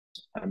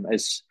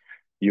As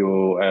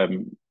you'll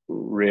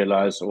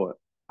realize, or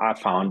I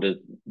found it,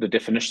 the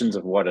definitions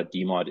of what a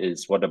DMARD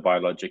is, what a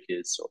biologic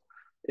is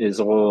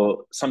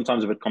all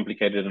sometimes a bit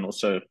complicated and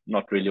also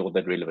not really all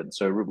that relevant.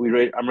 So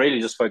I'm really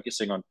just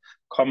focusing on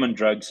common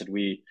drugs that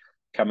we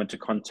come into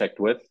contact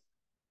with,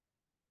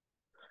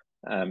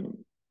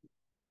 and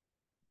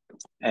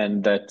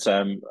that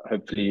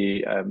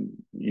hopefully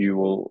you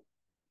will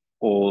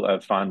all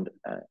find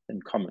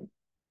in common.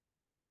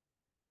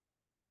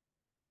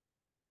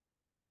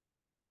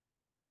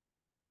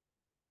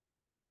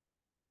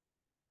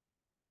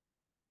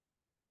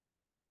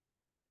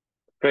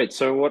 Great.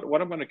 So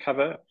what I'm going to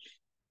cover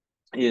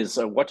is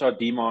what are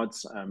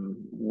DMARDs,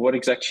 what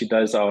exactly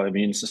does our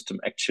immune system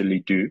actually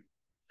do?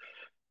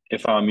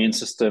 If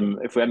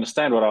we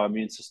understand what our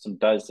immune system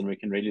does, then we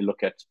can really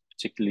look at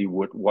particularly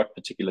what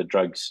particular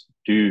drugs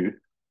do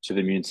to the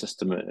immune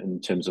system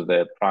in terms of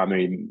their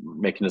primary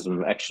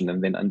mechanism of action,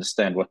 and then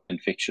understand what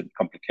infection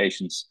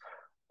complications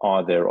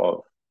are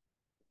thereof.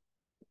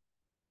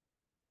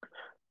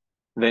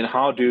 Then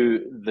how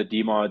do the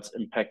DMARDs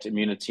impact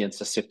immunity and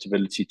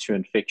susceptibility to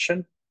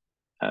infection?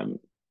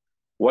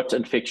 What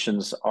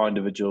infections are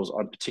individuals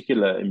on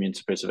particular immune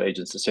suppressive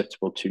agents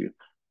susceptible to?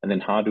 And then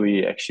how do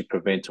we actually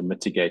prevent or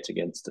mitigate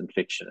against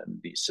infection in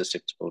these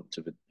susceptible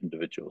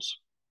individuals?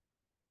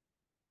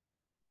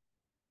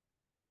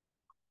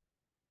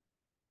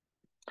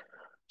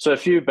 So a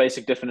few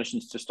basic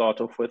definitions to start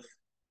off with.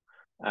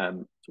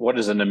 What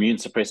is an immune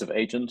suppressive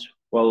agent?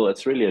 Well,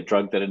 it's really a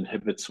drug that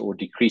inhibits or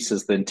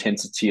decreases the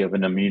intensity of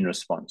an immune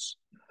response.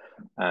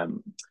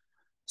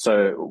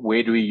 So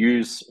where do we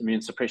use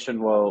immune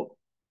suppression? Well,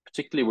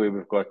 particularly where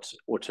we've got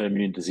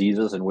autoimmune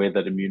diseases and where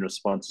that immune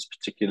response is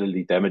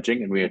particularly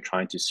damaging and we are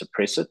trying to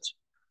suppress it.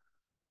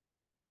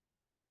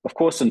 Of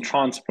course, in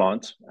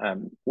transplant,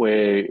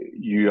 where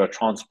you are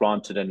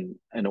transplanted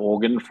an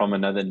organ from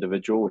another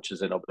individual, which is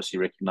then obviously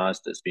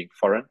recognized as being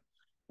foreign,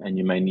 and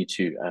you may need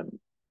to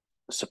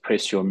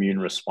suppress your immune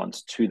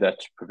response to that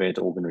to prevent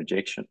organ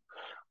rejection.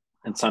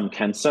 In some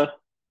cancer,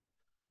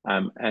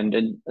 and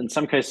in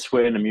some cases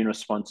where an immune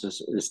response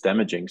is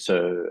damaging.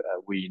 So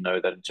we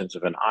know that in terms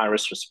of an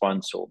iris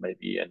response or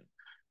maybe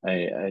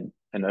an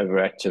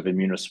overactive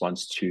immune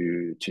response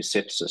to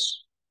sepsis.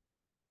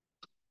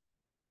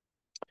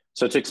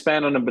 So to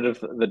expand on a bit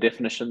of the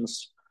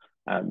definitions,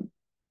 an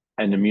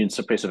immune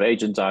suppressive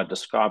agent, I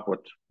describe what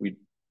we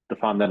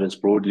define that as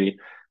broadly.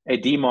 A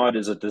DMARD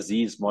is a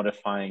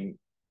disease-modifying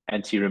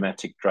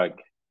anti-rheumatic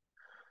drug.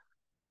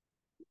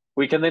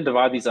 We can then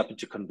divide these up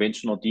into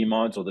conventional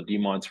DMARDs, or the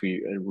DMARDs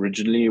we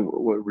originally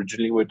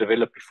were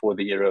developed before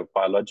the era of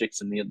biologics,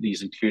 and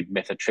these include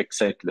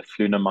methotrexate,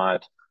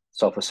 leflunomide,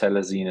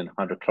 sulfasalazine, and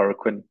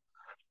hydrochloroquine.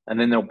 And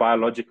then there are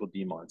biological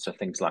DMARDs, so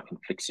things like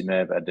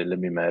infliximab,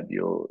 adalimumab.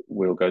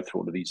 We'll go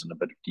through all of these in a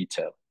bit of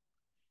detail.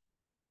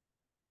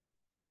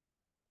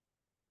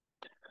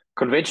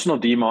 Conventional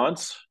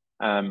DMARDs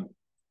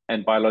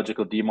and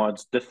biological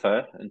DMARDs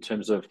differ in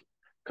terms of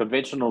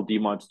conventional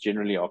DMARDs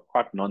generally are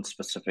quite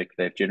non-specific.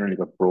 They've generally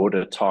got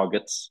broader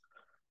targets.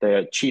 They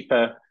are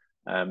cheaper.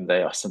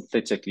 They are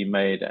synthetically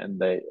made, and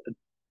they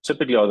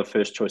typically are the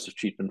first choice of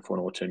treatment for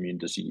an autoimmune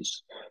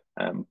disease.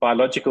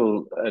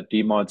 Biological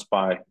DMARDs,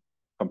 by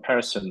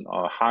comparison,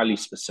 are highly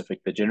specific.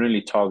 They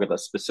generally target a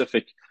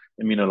specific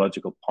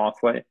immunological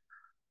pathway.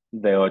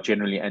 They are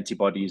generally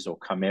antibodies or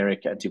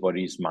chimeric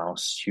antibodies,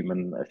 mouse,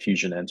 human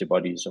fusion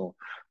antibodies, or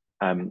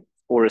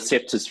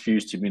receptors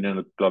fused to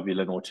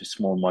immunoglobulin or to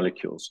small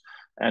molecules.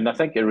 And I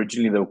think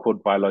originally they were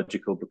called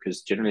biological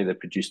because generally they're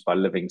produced by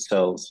living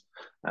cells.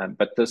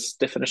 But this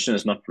definition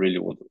is not really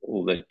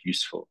all that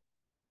useful.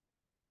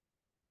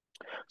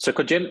 So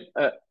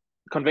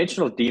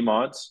conventional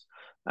DMARDs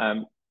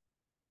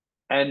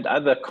and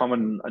other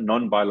common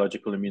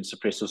non-biological immune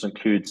suppressors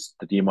includes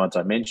the DMARDs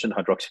I mentioned,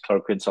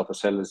 hydroxychloroquine,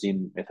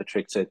 sulfasalazine,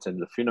 methotrexate,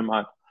 and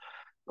leflunomide.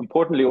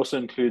 Importantly, also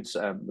includes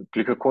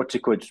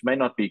glucocorticoids, which may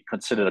not be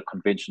considered a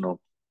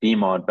conventional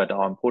DMARD, but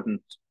are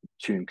important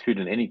to include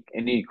in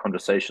any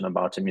conversation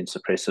about immune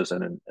suppressors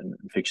and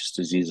infectious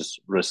diseases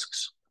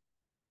risks.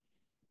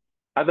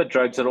 Other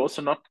drugs that are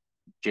also not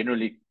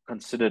generally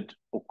considered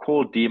or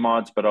called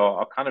DMARDs, but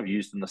are kind of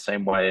used in the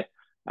same way,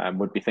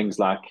 would be things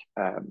like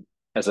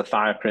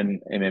azathioprine,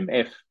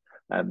 MMF.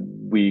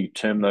 We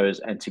term those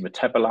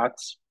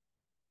antimetabolites.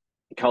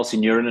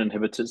 Calcineurin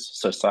inhibitors,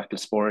 so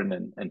cyclosporin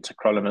and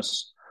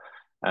tacrolimus.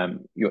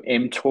 Your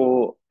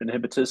mTOR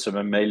inhibitors, so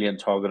mammalian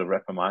target of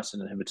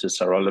rapamycin inhibitors,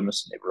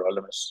 sirolimus and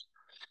everolimus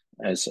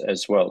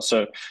as well.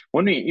 So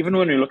even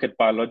when we look at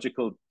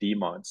biological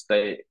DMARDs,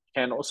 they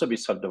can also be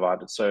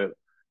subdivided. So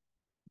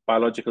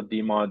biological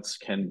DMARDs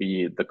can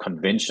be the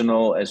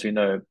conventional, as we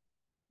know,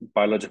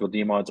 biological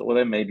DMARDs, or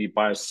they may be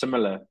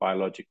biosimilar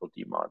biological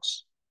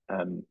DMARDs.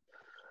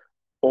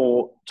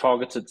 Or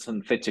targeted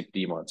synthetic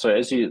DMARDs. So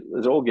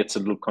it all gets a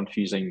little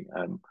confusing.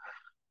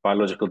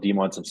 Biological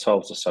DMARDs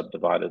themselves are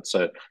subdivided.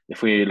 So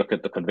if we look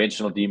at the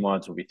conventional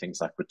DMARDs, will be things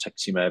like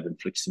rituximab,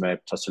 infliximab,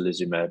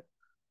 tocilizumab.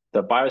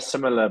 The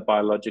biosimilar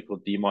biological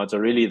DMARDs are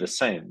really the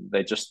same.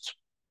 They just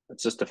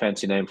it's just a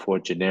fancy name for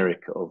a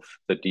generic of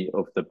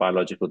the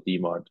biological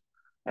DMARD,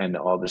 and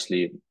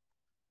obviously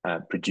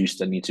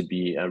produced and need to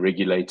be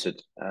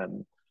regulated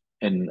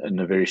in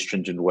a very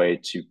stringent way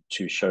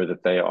to show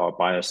that they are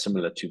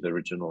biosimilar to the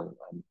original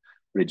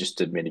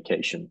registered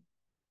medication.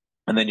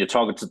 And then your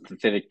targeted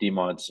synthetic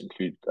DMARDs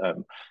include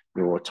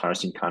your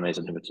tyrosine kinase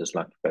inhibitors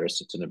like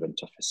baricitinib and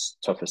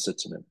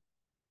tofacitinib.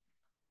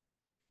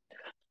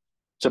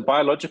 So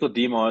biological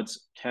DMARDs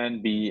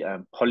can be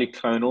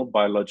polyclonal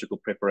biological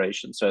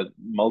preparations, so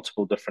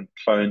multiple different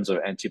clones of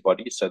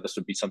antibodies. So this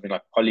would be something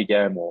like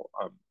polygam, or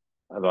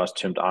otherwise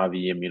termed IV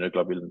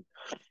immunoglobulin.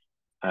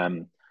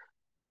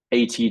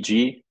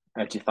 ATG,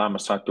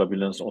 anti-thymocyte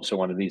globulin, is also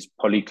one of these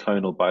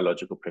polyclonal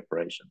biological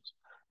preparations.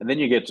 And then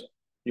you get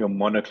your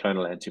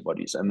monoclonal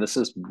antibodies, and this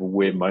is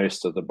where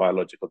most of the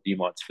biological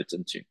DMARDs fit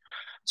into.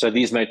 So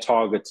these may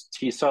target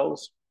T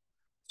cells,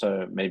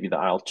 so maybe the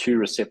IL-2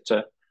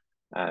 receptor,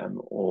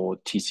 or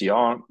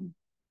TCR,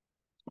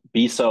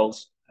 B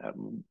cells,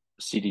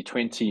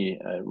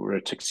 CD20,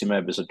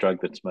 rituximab is a drug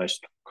that's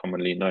most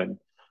commonly known.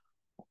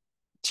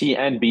 T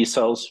and B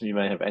cells, you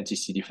may have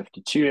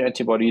anti-CD52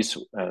 antibodies,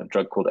 a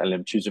drug called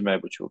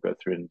alemtuzumab, which we'll go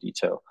through in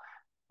detail.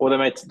 Or they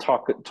may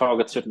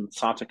target certain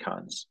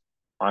cytokines,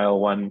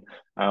 IL-1,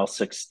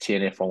 IL-6,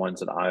 TNF-1s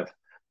that I've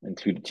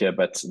included here,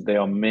 but there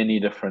are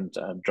many different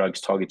drugs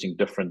targeting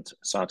different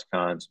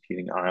cytokines,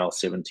 including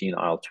IL-17,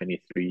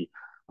 IL-23,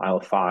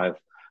 IL-5,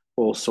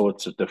 all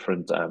sorts of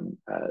different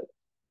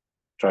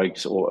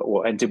drugs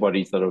or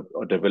antibodies that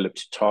are developed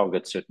to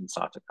target certain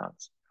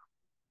cytokines.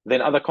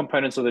 Then other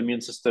components of the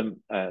immune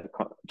system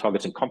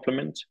targeting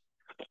complement,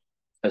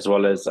 as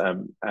well as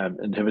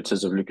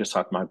inhibitors of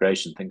leukocyte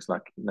migration, things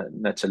like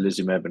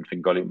natalizumab and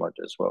fingolimod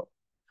as well.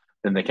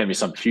 Then there can be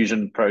some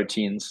fusion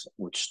proteins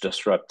which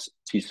disrupt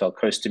T cell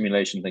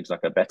co-stimulation, things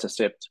like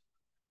abatacept,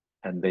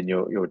 and then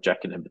your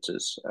JAK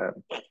inhibitors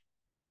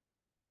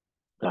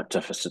like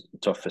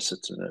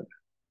tofacitinib.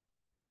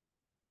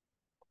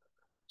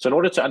 So in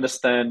order to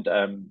understand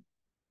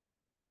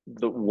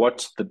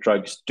what the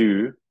drugs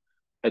do,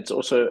 it's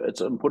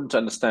important to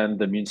understand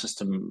the immune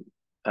system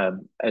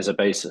as a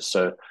basis.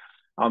 So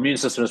our immune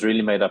system is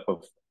really made up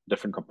of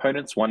different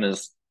components. One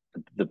is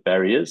the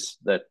barriers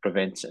that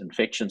prevent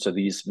infection. So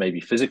these may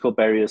be physical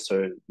barriers.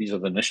 So these are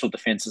the initial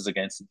defenses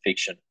against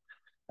infection.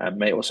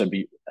 May also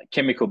be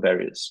chemical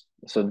barriers.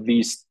 So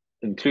these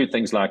include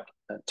things like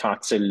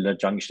tight cellular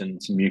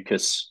junctions,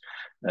 mucus,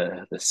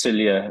 the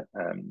cilia,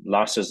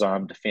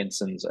 lysozyme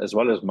defensins, as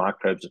well as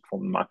microbes that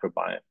form the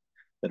microbiome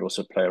that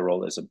also play a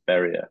role as a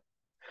barrier.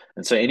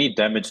 And so any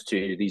damage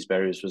to these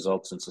barriers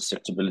results in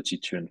susceptibility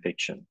to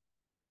infection.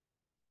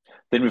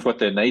 Then we've got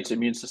the innate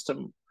immune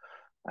system,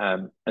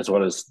 as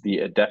well as the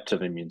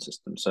adaptive immune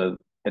system. So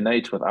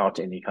innate without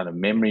any kind of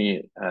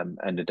memory,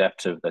 and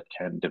adaptive that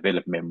can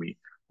develop memory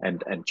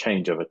and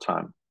change over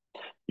time.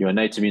 Your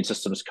innate immune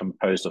system is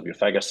composed of your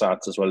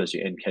phagocytes as well as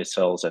your NK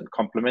cells and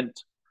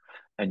complement.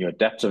 And your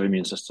adaptive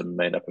immune system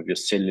made up of your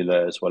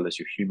cellular as well as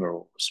your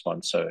humoral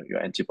response, so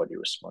your antibody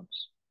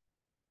response.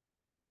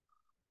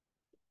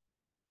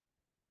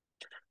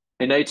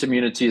 Innate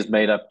immunity is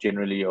made up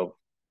generally of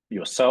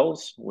your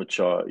cells, which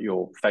are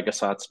your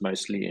phagocytes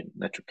mostly, and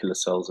natural killer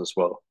cells as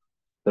well.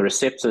 The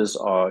receptors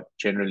are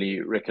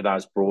generally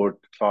recognized broad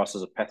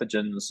classes of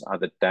pathogens,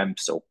 either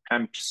DAMPs or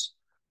PAMPs,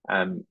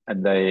 and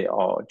they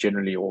are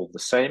generally all the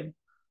same.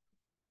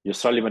 Your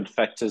soluble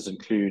factors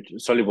include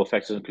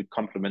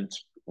complement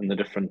in the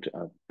different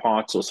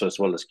parts, also as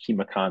well as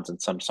chemokines and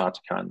some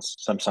cytokines.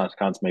 Some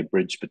cytokines may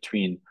bridge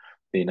between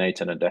the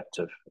innate and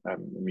adaptive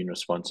immune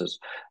responses,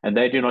 and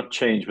they do not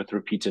change with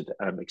repeated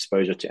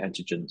exposure to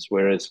antigens,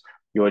 whereas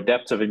your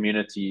adaptive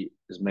immunity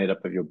is made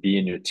up of your B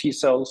and your T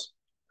cells.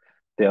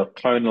 They are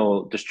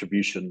clonal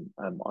distribution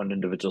on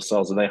individual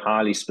cells, and they're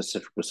highly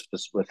specific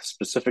with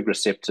specific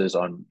receptors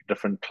on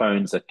different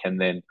clones that can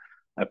then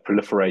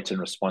proliferate in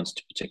response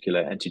to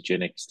particular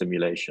antigenic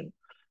stimulation.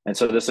 And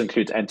so this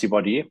includes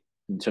antibody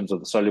in terms of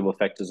the soluble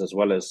factors as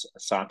well as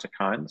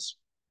cytokines,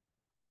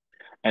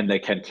 and they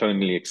can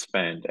clonally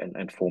expand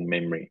and form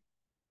memory.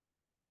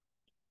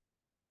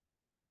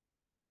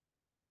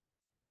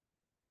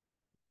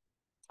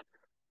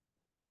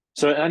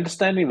 So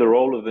understanding the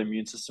role of the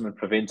immune system in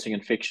preventing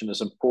infection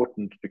is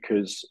important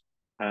because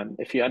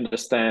if you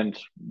understand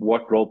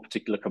what role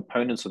particular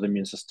components of the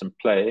immune system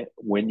play,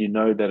 when you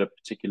know that a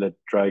particular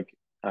drug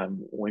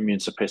or immune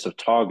suppressive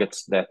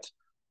targets that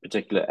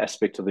particular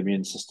aspect of the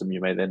immune system,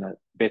 you may then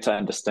better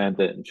understand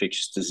the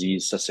infectious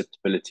disease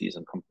susceptibilities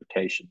and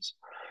complications.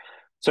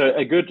 So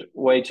a good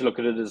way to look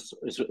at it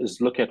is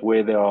look at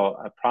where there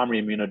are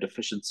primary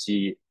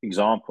immunodeficiency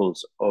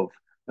examples of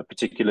a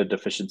particular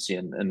deficiency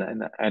in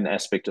an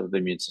aspect of the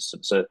immune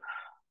system. So,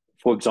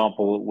 for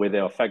example, where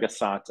there are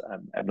phagocyte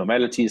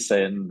abnormalities,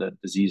 say in the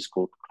disease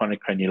called chronic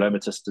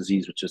granulomatous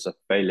disease, which is a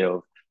failure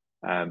of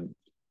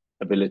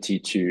ability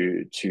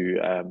to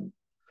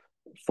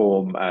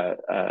form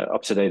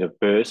oxidative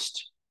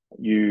burst,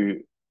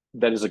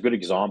 that is a good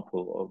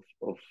example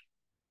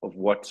of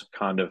what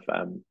kind of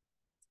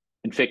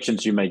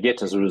infections you may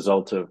get as a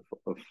result of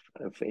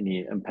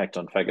any impact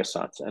on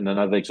phagocytes. And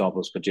another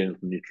example is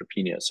congenital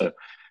neutropenia. So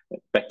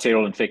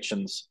bacterial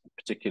infections,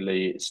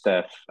 particularly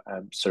staph,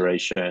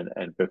 serratia,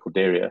 and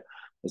Burkholderia,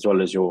 as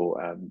well as your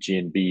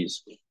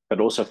GNBs, but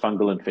also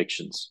fungal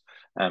infections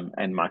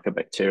and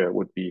mycobacteria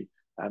would be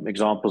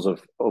examples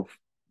of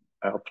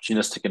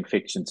opportunistic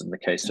infections in the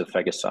case of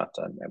phagocyte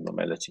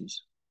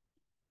abnormalities.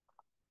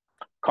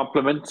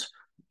 Complement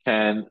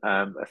can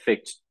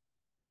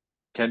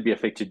be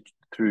affected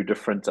through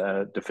different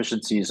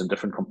deficiencies and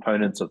different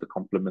components of the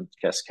complement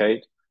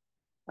cascade.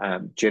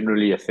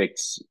 Generally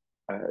affects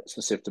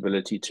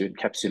susceptibility to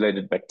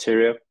encapsulated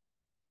bacteria,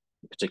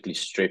 particularly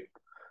strep,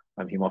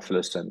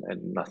 Haemophilus,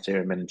 and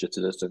Neisseria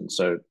meningitidis, and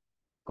so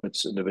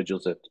puts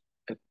individuals at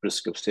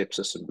risk of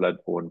sepsis and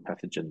blood-borne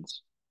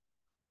pathogens.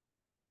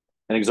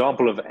 An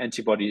example of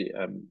antibody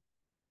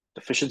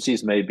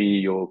deficiencies may be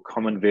your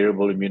common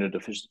variable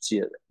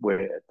immunodeficiency,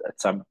 where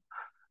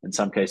in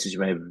some cases you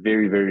may have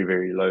very, very,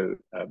 very low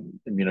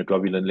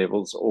immunoglobulin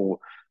levels or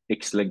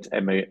X-linked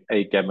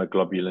A-gamma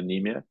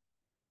globulinemia.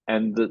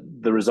 And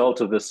the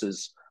result of this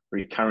is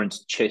recurrent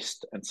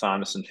chest and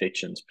sinus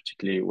infections,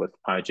 particularly with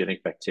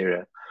pyogenic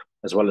bacteria,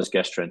 as well as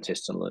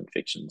gastrointestinal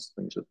infections,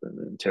 things with the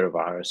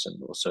enterovirus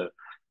and also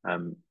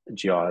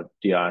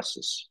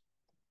giardiasis.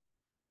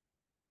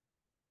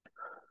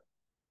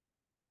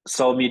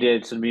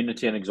 Cell-mediated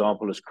immunity, an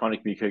example is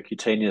chronic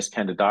mucocutaneous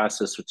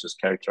candidiasis, which is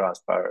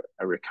characterized by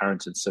a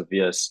recurrent and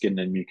severe skin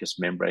and mucous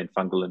membrane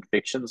fungal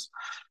infections.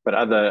 But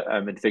other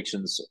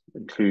infections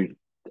include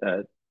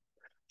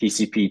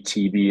TCP,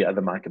 TB,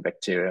 other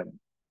mycobacteria,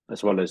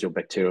 as well as your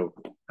bacterial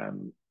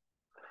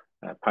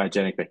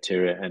pyogenic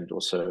bacteria and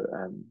also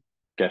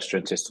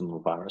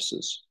gastrointestinal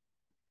viruses.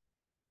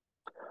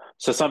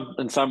 So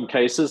in some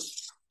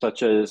cases,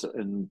 such as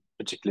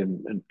particularly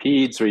in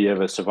peds, where you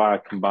have a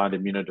severe combined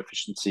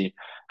immunodeficiency,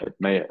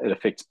 it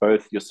affects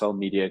both your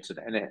cell-mediated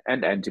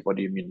and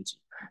antibody immunity.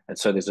 And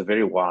so there's a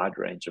very wide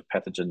range of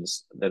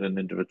pathogens that an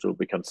individual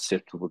becomes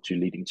susceptible to,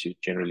 leading to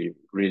generally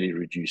really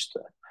reduced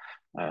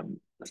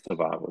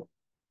survival.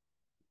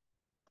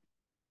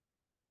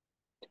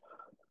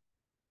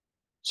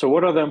 So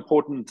what are the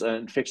important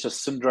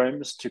infectious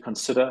syndromes to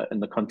consider in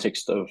the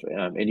context of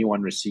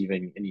anyone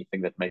receiving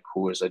anything that may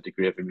cause a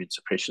degree of immune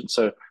suppression?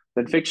 So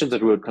the infections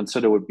that we would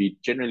consider would be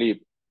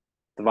generally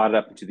divided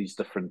up into these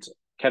different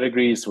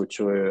categories, which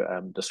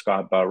were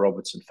described by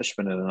Robertson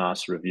Fishman in a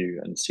nice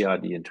review in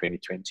CID in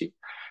 2020.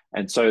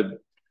 And so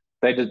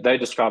they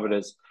describe it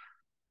as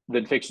the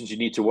infections you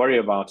need to worry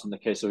about in the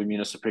case of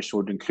immunosuppression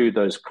would include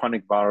those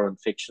chronic viral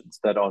infections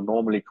that are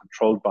normally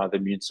controlled by the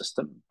immune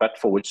system, but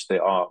for which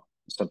there are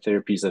some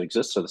therapies that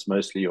exist. So that's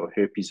mostly your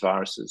herpes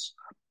viruses,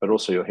 but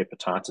also your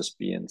hepatitis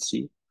B and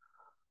C.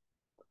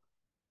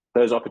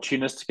 Those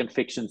opportunistic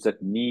infections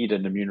that need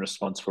an immune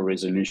response for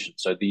resolution.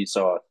 So these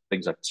are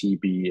things like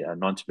TB,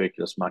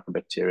 non-tuberculous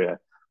mycobacteria,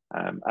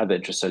 other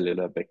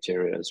intracellular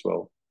bacteria as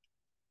well.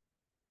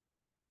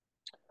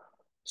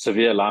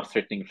 Severe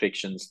life-threatening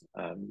infections,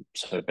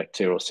 so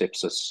bacterial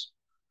sepsis.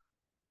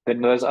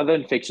 Then there's other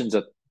infections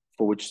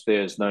for which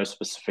there's no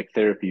specific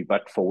therapy,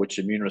 but for which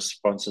immune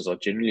responses are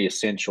generally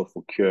essential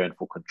for cure and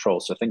for control.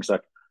 So things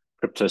like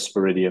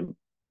cryptosporidium,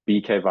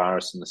 BK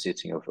virus in the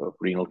setting of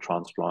renal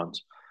transplant,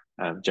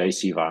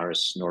 JC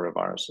virus,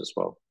 norovirus as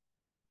well.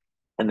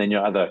 And then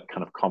your other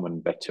kind of common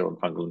bacterial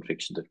and fungal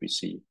infections that we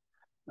see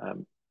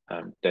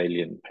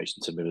daily in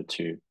patients admitted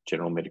to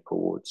general medical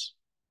wards.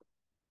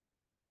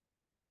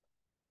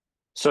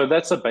 So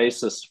that's a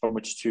basis from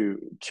which to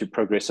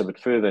progress a bit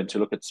further and to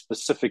look at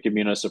specific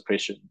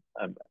immunosuppression,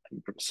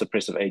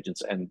 suppressive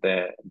agents and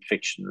their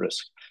infection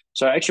risk.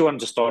 So I actually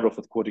wanted to start off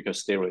with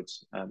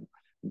corticosteroids.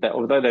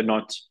 Although they're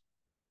not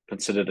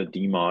considered a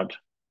DMARD,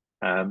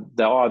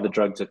 they are the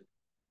drugs that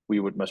we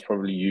would most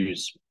probably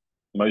use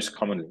most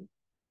commonly,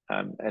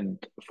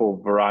 and for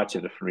a variety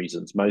of different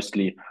reasons,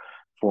 mostly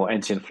for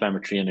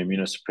anti-inflammatory and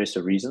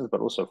immunosuppressive reasons,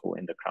 but also for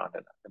endocrine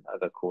and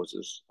other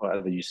causes or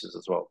other uses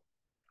as well.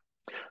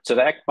 So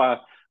they act by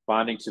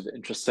binding to the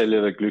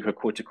intracellular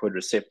glucocorticoid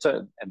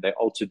receptor, and they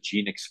alter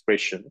gene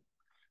expression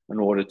in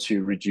order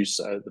to reduce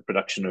the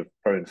production of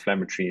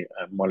pro-inflammatory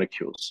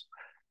molecules.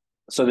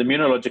 So the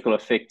immunological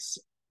effects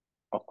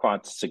are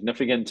quite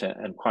significant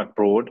and quite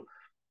broad.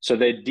 So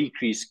they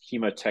decrease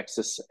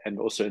chemotaxis and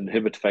also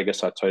inhibit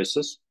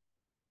phagocytosis.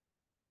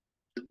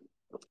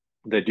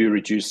 They do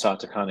reduce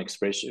cytokine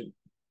expression,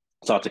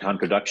 cytokine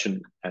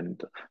production,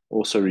 and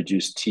also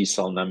reduce T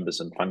cell numbers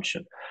and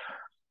function.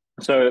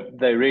 So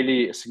they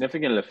really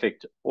significantly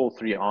affect all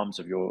three arms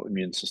of your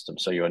immune system.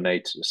 So your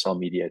innate, your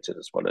cell-mediated,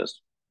 as well as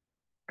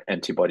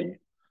antibody.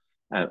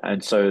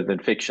 And so the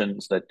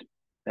infections that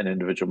an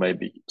individual may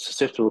be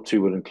susceptible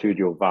to would include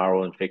your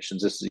viral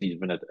infections. This is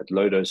even at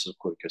low doses of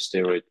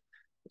corticosteroid,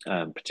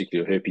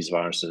 particularly herpes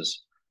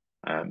viruses,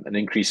 an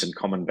increase in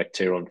common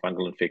bacterial and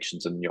fungal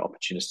infections, and your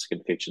opportunistic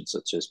infections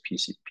such as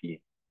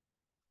PCP,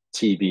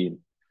 TB,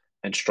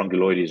 and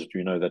strongyloides.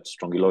 We know that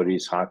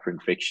strongyloides,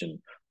 hyperinfection,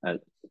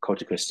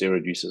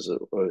 corticosteroid use is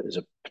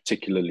a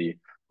particularly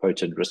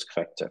potent risk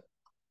factor.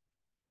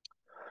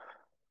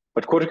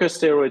 But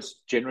corticosteroids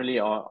generally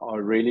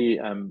are really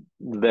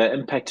the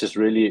impact is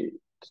really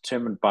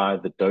determined by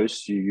the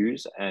dose you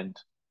use and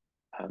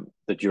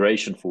the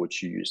duration for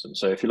which you use them.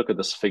 So if you look at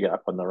this figure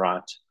up on the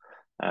right,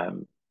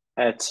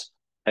 at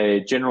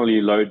a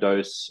generally low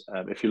dose,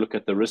 if you look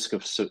at the risk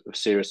of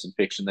serious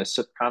infection, they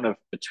sit kind of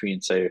between,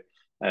 say,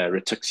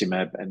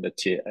 rituximab and a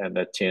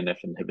TNF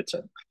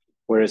inhibitor.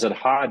 Whereas at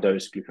higher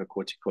dose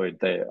glucocorticoid,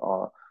 they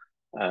are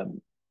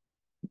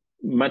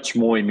much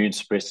more immune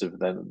suppressive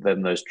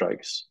than those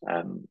drugs.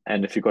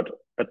 And if you've got,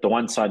 at the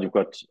one side, you've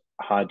got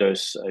high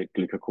dose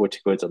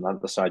glucocorticoids, on the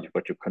other side, you've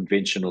got your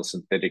conventional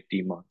synthetic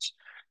DMARDs.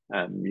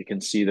 You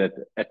can see that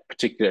at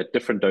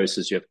different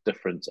doses, you have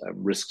different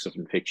risks of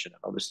infection.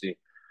 Obviously,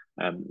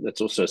 that's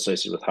also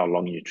associated with how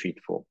long you treat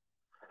for.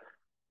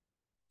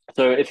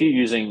 So if you're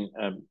using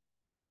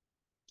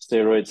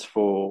steroids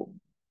for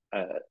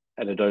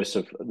at a dose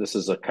of, this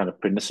is a kind of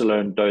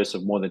prednisolone dose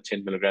of more than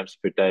 10 milligrams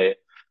per day,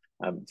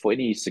 for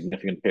any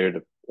significant period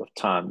of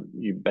time,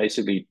 you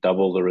basically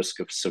double the risk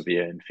of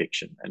severe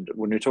infection. And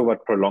when we talk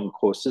about prolonged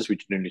courses, we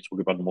generally talk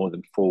about more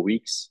than 4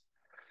 weeks.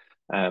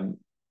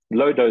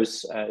 Low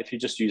dose, if you're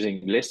just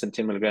using less than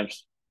 10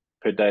 milligrams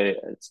per day,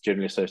 it's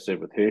generally associated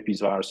with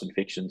herpes virus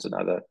infections and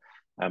other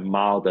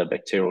milder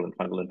bacterial and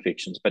fungal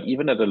infections. But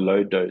even at a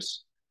low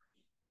dose,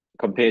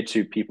 compared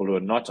to people who are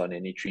not on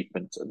any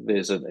treatment,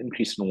 there's an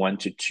increase in 1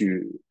 to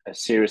 2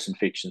 serious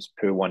infections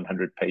per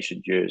 100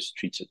 patient years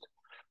treated.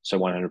 So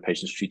 100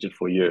 patients treated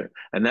for a year.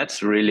 And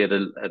that's really at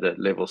a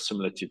level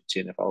similar to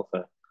TNF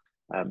alpha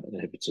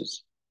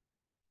inhibitors.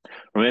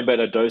 Remember, at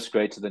a dose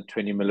greater than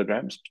 20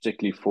 milligrams,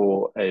 particularly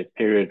for a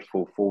period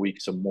for 4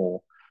 weeks or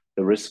more,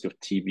 the risk of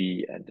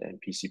TB and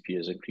PCP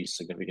has increased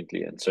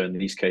significantly. And so in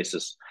these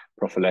cases,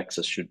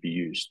 prophylaxis should be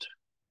used.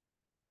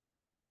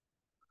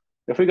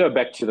 If we go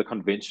back to the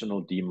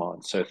conventional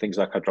DMARD, so things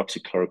like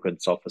hydroxychloroquine,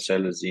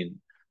 sulfasalazine,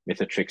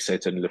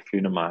 methotrexate, and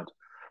leflunomide,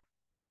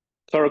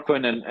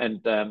 chloroquine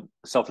and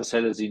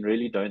sulfasalazine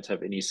really don't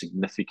have any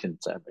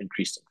significant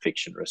increased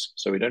infection risk.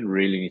 So we don't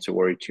really need to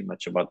worry too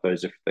much about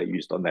those if they're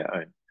used on their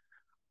own.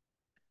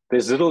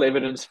 There's little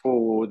evidence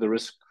for the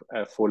risk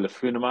for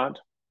leflunomide,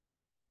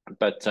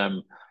 but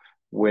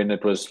when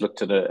it was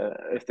looked at,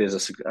 if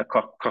there's a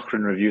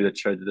Cochrane review that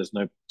showed that there's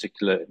no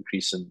particular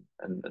increase in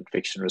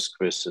infection risk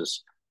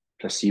versus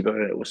placebo,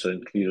 it also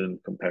included in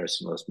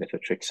comparison was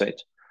methotrexate.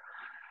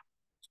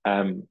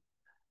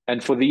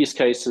 And for these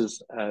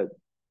cases,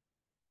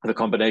 the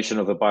combination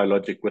of a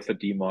biologic with a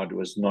DMARD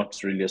was not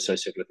really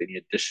associated with any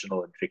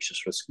additional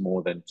infectious risk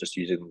more than just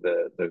using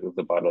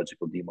the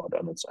biological DMARD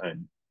on its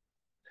own.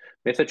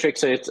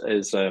 Methotrexate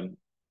is a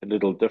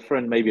little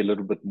different, maybe a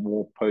little bit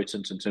more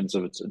potent in terms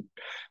of its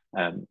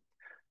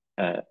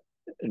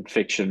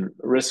infection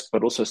risk,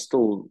 but also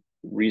still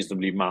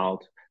reasonably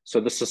mild. So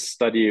this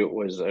study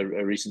was a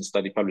recent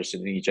study published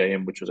in the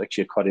EJM, which was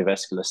actually a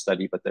cardiovascular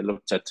study, but they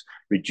looked at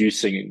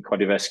reducing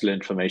cardiovascular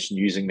inflammation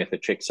using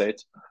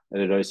methotrexate at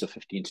a dose of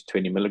 15 to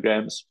 20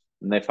 milligrams.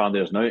 And they found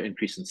there was no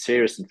increase in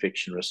serious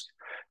infection risk,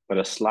 but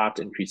a slight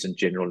increase in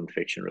general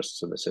infection risk.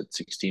 So they said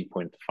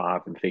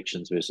 16.5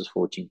 infections versus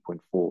 14.4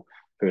 per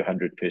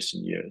 100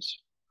 person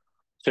years.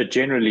 So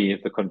generally,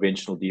 the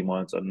conventional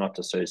DMARDs are not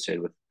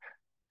associated with,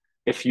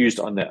 if used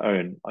on their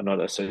own, are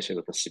not associated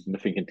with a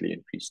significantly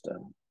increased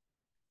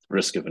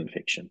risk of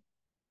infection.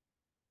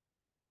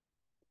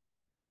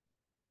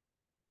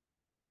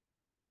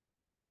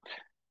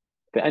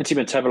 The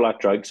antimetabolite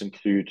drugs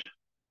include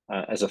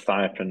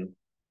azathioprine,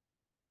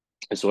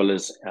 as well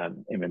as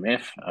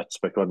MMF. I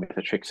spoke about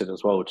methotrexate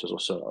as well, which is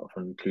also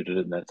often included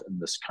in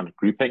this kind of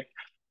grouping.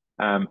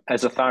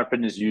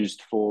 Azathioprine is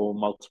used for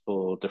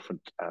multiple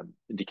different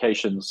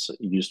indications,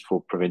 used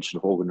for prevention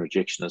of organ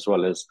rejection, as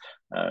well as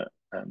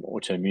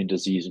autoimmune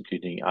disease,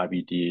 including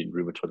IBD,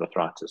 rheumatoid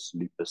arthritis,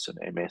 lupus, and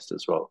MS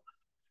as well.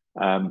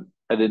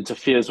 It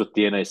interferes with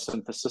DNA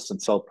synthesis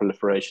and cell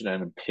proliferation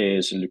and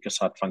impairs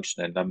leukocyte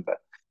function and number.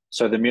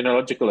 So the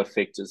immunological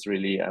effect is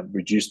really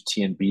reduced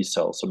T and B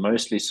cells, so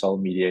mostly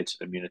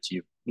cell-mediated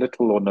immunity,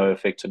 little or no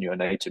effect on your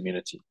innate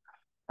immunity,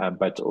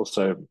 but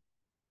also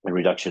a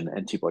reduction in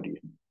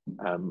antibody.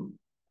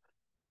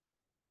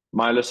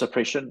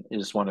 Myelosuppression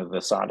is one of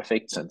the side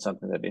effects and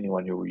something that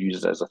anyone who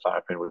uses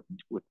azathioprine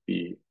would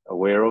be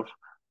aware of.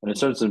 And in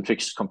terms of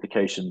infectious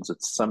complications,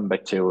 it's some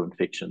bacterial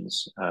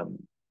infections.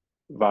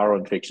 Viral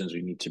infections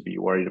we need to be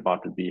worried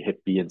about would be Hep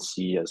B and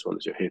C, as well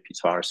as your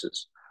herpes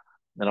viruses.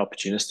 And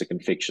opportunistic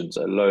infections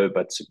are low,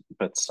 but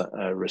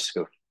risk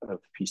of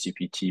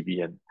PCP,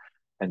 TB,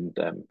 and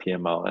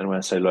PML. And when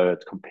I say low,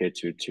 it's compared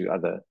to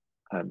other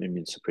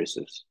immune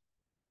suppressives.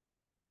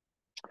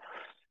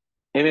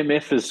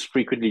 MMF is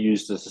frequently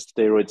used as a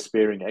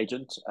steroid-sparing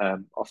agent,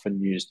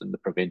 often used in the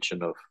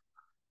prevention of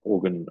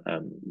organ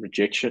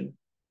rejection.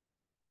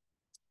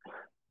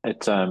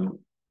 It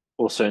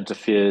also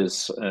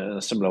interferes in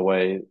a similar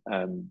way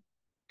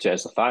to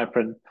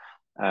azathioprine.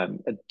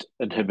 It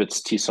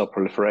inhibits T cell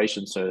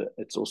proliferation, so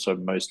it's also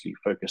mostly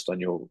focused on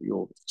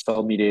your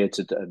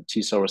cell-mediated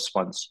T cell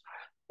response,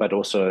 but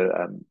also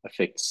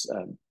affects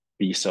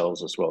B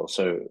cells as well.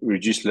 So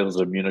reduced levels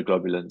of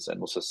immunoglobulins and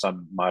also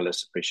some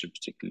myelosuppression,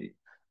 particularly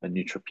and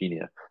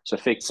neutropenia. So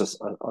effects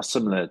are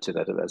similar to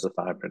that of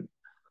azathioprine.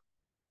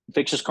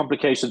 Infectious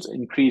complications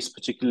increase,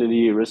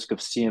 particularly risk of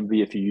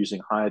CMV if you're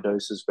using higher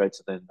doses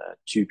greater than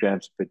 2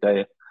 grams per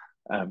day,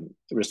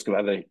 risk of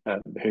other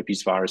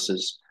herpes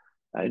viruses.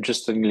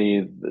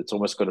 Interestingly, it's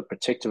almost got a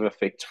protective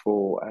effect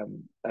for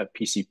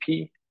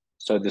PCP,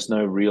 so there's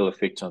no real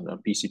effect on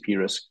PCP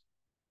risk.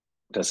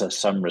 It does have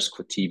some risk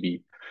for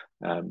TB,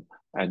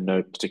 and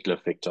no particular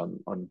effect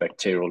on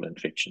bacterial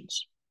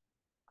infections.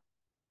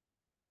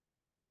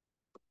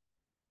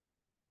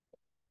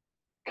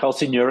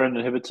 Calcineurin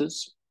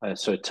inhibitors,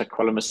 so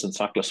tacrolimus and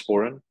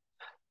cyclosporin,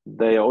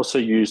 they are also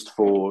used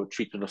for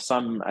treatment of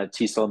some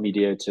T-cell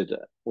mediated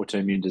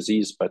autoimmune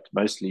disease, but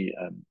mostly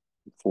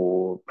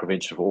for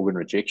prevention of organ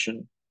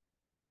rejection.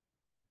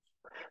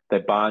 They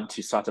bind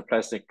to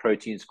cytoplasmic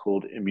proteins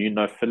called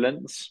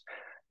immunophilins,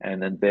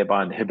 and then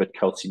thereby inhibit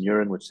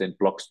calcineurin, which then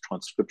blocks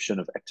transcription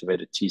of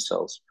activated T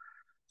cells.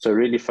 So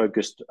really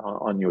focused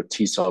on your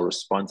T cell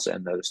response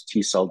and those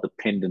T cell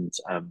dependent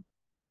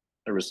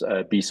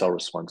B cell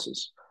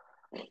responses.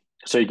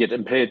 So you get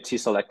impaired T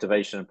cell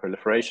activation and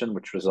proliferation,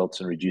 which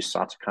results in reduced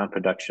cytokine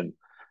production,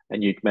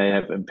 and you may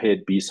have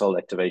impaired B cell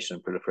activation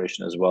and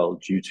proliferation as well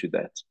due to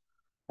that.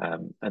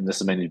 And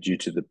this is mainly due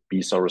to the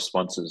B cell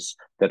responses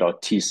that are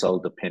T cell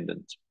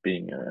dependent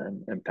being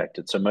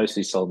impacted. So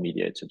mostly cell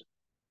mediated.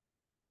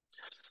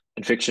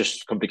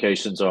 Infectious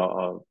complications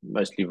are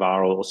mostly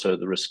viral, also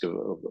the risk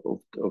of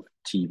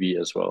TB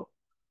as well.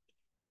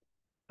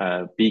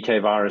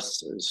 BK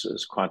virus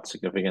is quite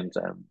significant,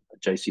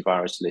 JC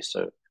virus less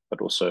so,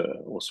 but also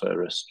a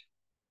risk.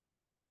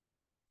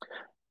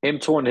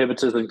 mTOR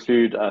inhibitors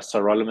include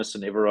sirolimus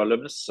and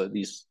everolimus. So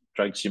these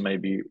drugs you may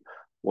be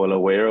well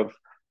aware of,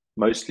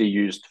 mostly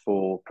used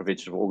for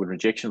prevention of organ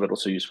rejection, but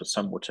also used for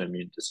some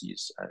autoimmune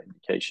disease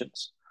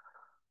indications.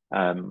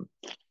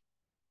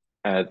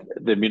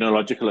 The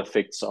immunological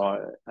effects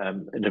are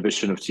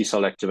inhibition of T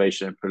cell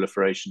activation and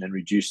proliferation and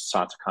reduced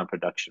cytokine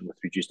production with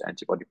reduced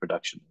antibody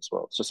production as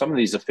well. So some of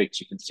these effects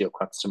you can see are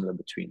quite similar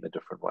between the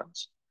different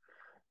ones.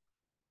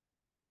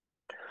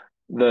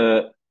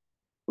 The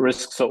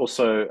risks are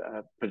also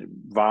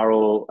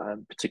viral,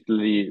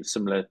 particularly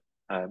similar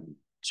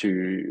to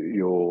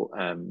your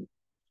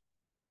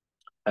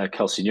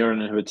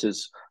calcineurin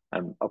inhibitors,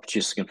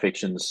 opportunistic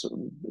infections,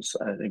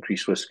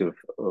 increased risk of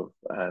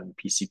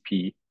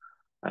PCP,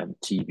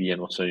 TB,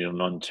 and also your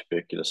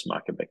non-tuberculous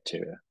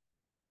mycobacteria.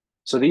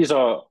 So these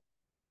are,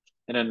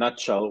 in a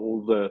nutshell,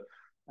 all the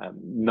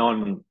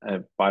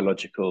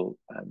non-biological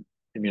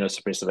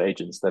immunosuppressive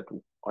agents that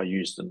are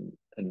used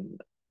in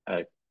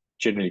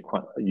generally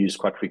used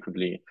quite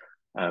frequently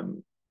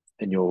in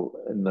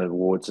the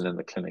wards and in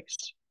the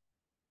clinics.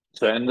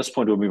 So at this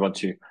point, we'll move on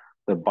to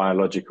the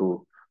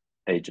biological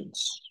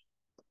agents.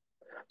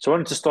 So I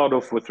wanted to start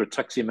off with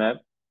rituximab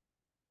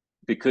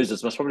because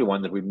it's most probably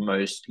one that we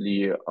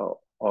mostly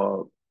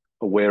are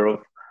aware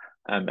of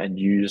and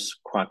use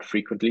quite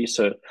frequently.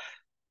 So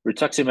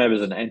rituximab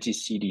is an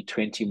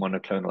anti-CD20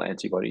 monoclonal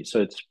antibody.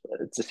 So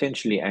it's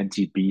essentially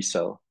anti-B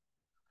cell.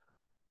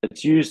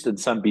 It's used in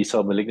some B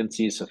cell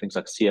malignancies, so things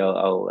like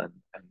CLL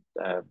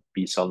and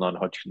B cell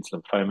non-Hodgkin's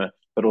lymphoma,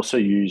 but also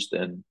used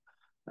in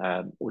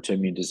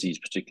autoimmune disease,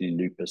 particularly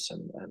lupus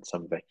and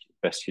some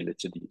vascular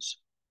disease.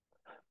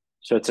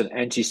 So it's an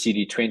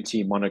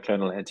anti-CD20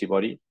 monoclonal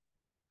antibody.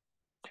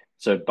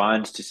 So it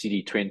binds to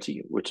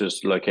CD20, which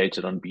is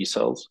located on B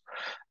cells,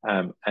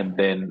 and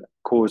then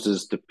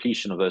causes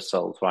depletion of those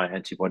cells via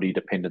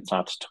antibody-dependent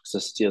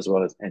cytotoxicity as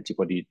well as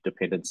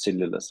antibody-dependent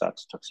cellular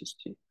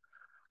cytotoxicity.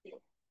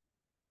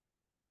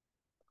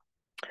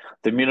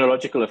 The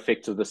immunological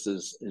effect of this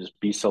is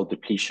B cell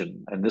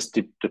depletion, and this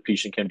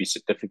depletion can be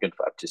significant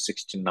for up to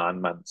 6 to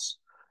 9 months.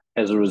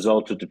 As a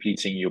result of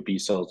depleting your B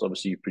cells,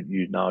 obviously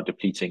you're now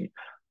depleting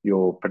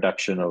your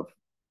production of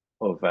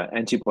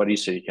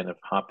antibodies, so you can have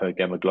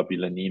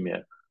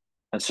hypogammaglobulinemia.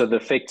 And so the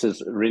effect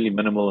is really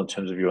minimal in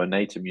terms of your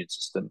innate immune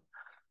system,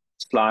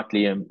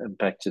 slightly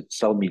impacted,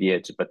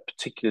 cell-mediated, but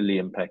particularly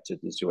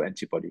impacted is your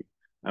antibody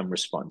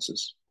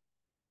responses.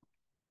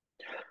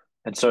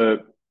 And so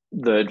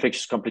the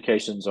infectious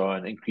complications are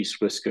an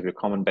increased risk of your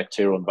common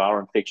bacterial and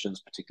viral infections,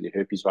 particularly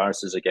herpes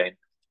viruses again,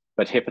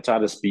 but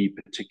hepatitis B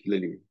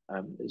particularly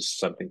is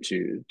something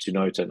to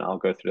note, and I'll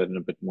go through that in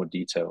a bit more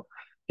detail.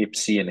 Hep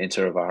C and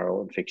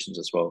enteroviral infections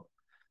as well.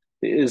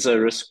 There is a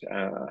risk,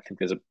 I think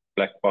there's a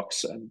black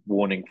box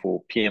warning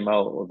for PML,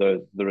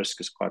 although the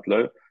risk is quite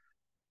low.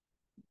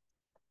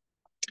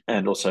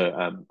 And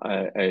also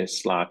a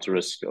slight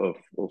risk of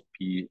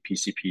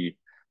PCP,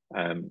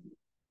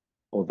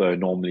 although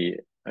normally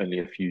only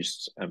if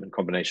used in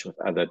combination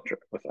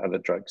with other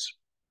drugs.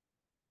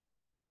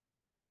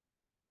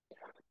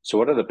 So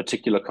what are the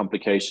particular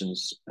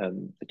complications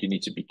that you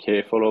need to be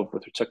careful of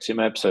with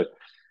rituximab? So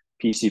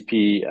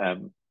PCP,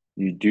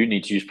 you do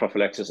need to use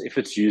prophylaxis if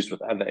it's used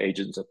with other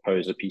agents that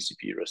pose a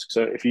PCP risk.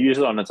 So if you use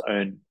it on its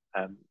own,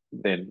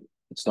 then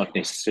it's not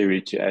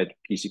necessary to add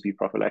PCP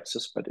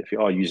prophylaxis, but if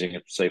you are using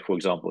it, say, for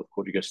example, with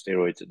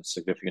corticosteroids in a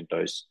significant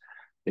dose,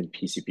 then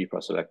PCP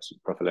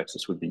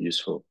prophylaxis would be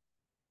useful.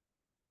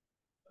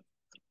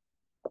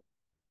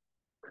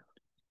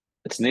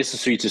 It's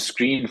necessary to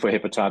screen for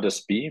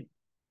hepatitis B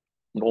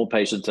in all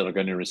patients that are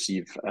going to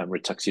receive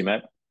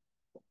rituximab.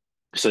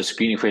 So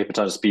screening for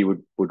hepatitis B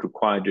would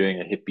require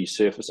doing a hep B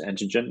surface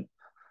antigen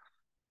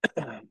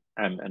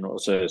and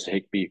also a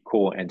hep B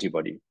core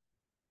antibody.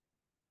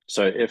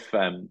 So if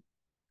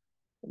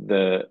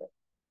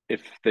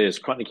there's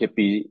chronic hep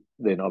B,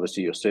 then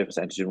obviously your surface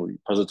antigen will be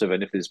positive,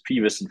 and if there's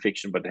previous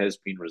infection but has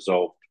been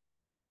resolved,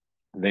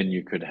 then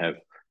you could have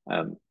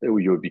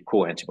you would be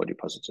core antibody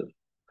positive.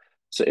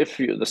 So if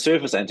the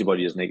surface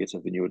antibody is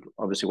negative, then you would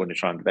obviously want to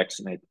try and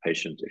vaccinate the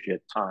patient if you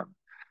had time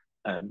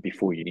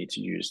before you need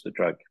to use the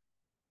drug.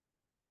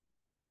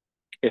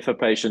 If a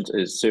patient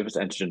is surface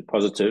antigen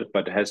positive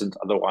but hasn't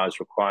otherwise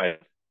required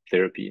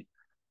therapy,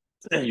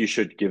 you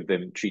should give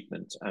them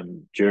treatment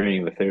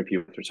during the therapy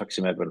with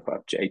rituximab for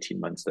up to 18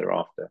 months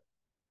thereafter.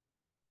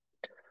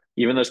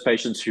 Even those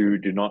patients who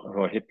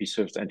are hep B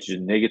surface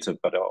antigen negative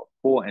but are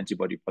core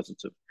antibody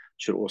positive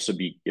should also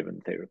be given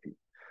therapy.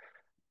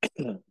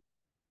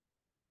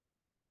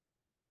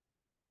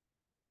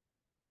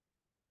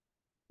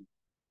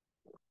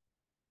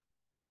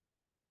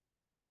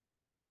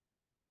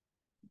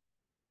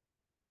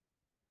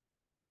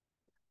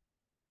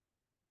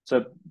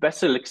 So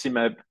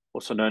basiliximab,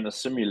 also known as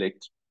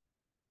Simulect,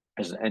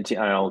 is an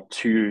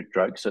anti-IL-2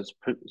 drug. So it's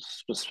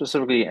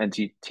specifically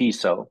anti-T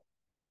cell.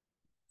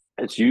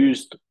 It's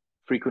used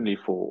frequently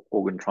for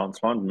organ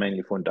transplant,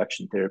 mainly for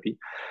induction therapy.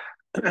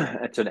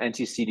 It's an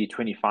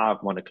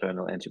anti-CD25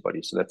 monoclonal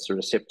antibody. So that's a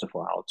receptor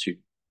for IL-2.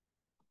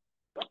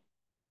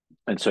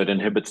 And so it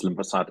inhibits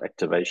lymphocyte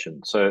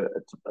activation. So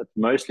it's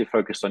mostly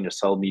focused on your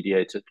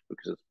cell-mediated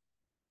because it's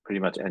pretty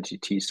much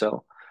anti-T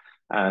cell.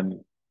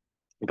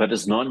 But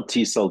it's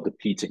non-T cell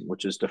depleting,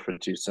 which is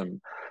different to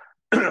some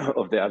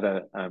of the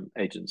other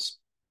agents.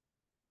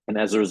 And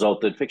as a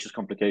result, the infectious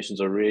complications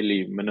are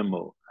really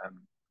minimal.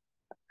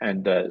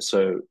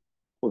 So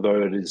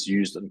although it is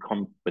used in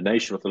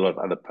combination with a lot of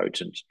other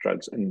potent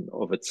drugs, in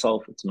of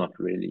itself, it's not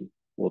really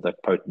all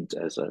that potent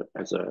as a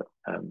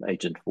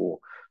agent for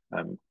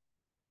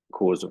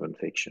cause of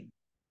infection.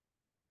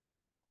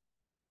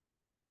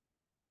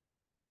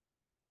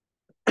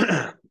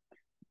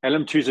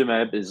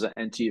 Alemtuzumab is an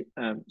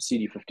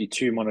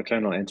anti-CD52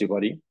 monoclonal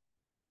antibody.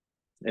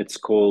 It's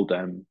called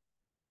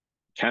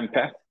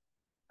Campath,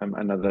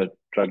 another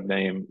drug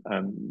name,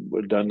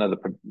 another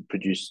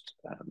produced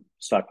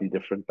slightly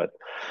different, but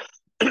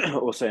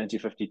also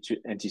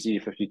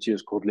anti-CD52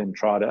 is called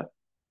Lemtrada.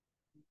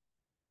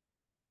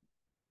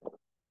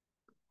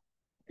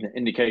 The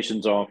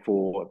indications are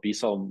for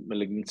B-cell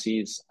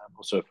malignancies,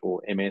 also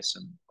for MS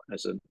and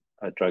as a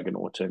drug in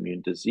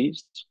autoimmune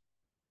disease.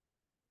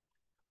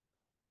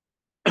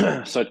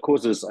 So it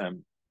causes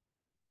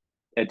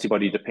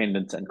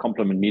antibody-dependent and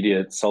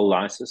complement-mediated cell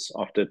lysis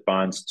after it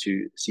binds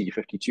to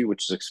CD52,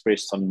 which is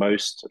expressed on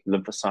most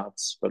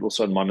lymphocytes, but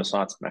also on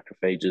monocytes,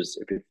 macrophages,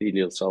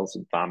 epithelial cells,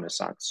 and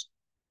thymocytes.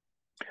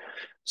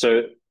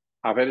 So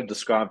I've had it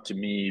described to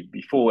me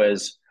before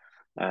as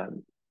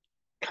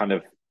kind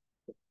of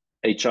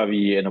HIV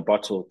in a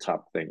bottle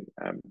type thing,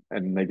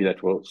 and maybe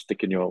that will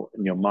stick in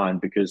your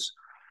mind because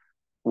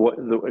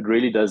it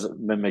really does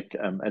mimic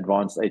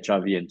advanced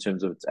HIV in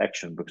terms of its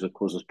action because it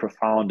causes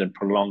profound and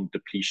prolonged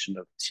depletion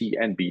of T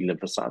and B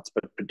lymphocytes,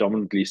 but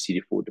predominantly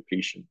CD4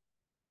 depletion.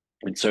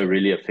 And so it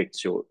really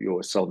affects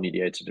your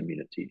cell-mediated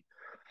immunity.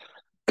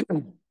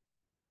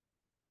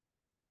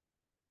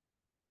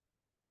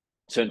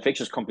 So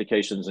infectious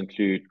complications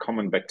include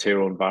common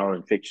bacterial and viral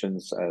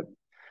infections,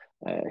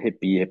 hep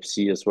B, hep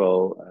C as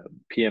well,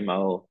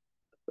 PML,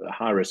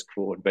 high risk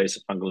for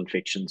invasive fungal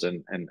infections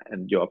and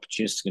your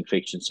opportunistic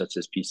infections such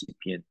as PCP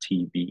and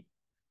TB.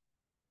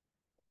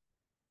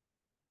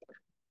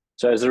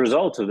 So as a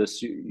result of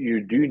this,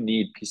 you do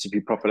need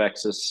PCP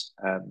prophylaxis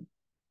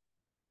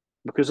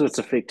because of its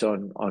effect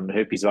on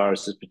herpes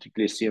viruses,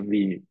 particularly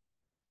CMV.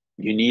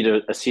 You need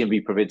a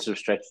CMV preventative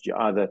strategy,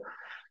 either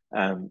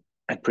a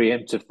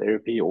preemptive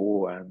therapy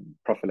or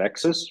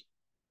prophylaxis.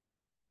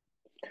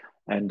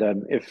 And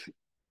if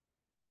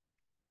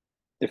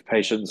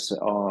patients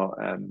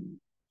are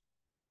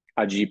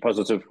IgG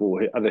positive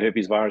for other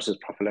herpes viruses,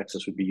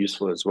 prophylaxis would be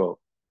useful as well.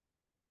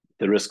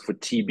 The risk for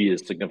TB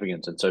is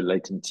significant, and so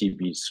latent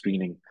TB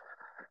screening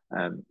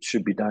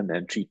should be done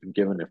and treatment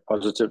given if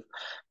positive.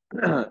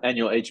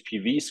 Annual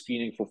HPV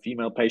screening for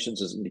female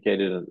patients is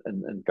indicated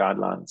in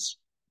guidelines.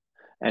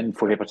 And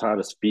for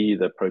hepatitis B,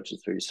 the approach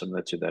is very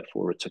similar to that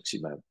for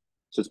rituximab.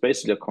 So it's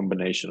basically a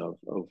combination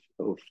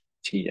of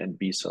T and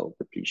B cell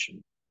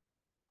depletion.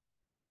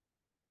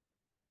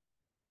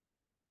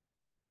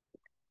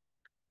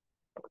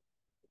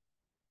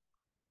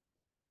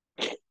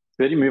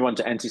 Then you move on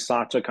to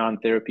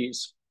anti-cytokine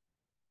therapies.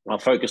 I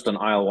focused on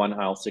IL-1,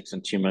 IL-6,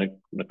 and tumor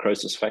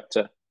necrosis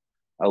factor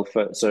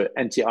alpha. So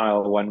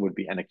anti-IL-1 would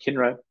be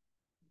anakinra.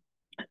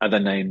 Other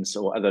names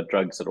or other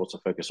drugs that also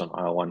focus on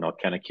IL-1 are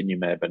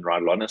canakinumab and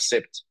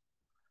rilonacept,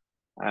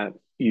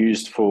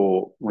 used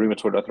for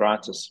rheumatoid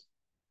arthritis.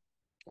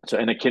 So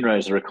anakinra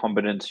is a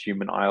recombinant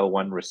human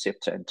IL-1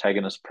 receptor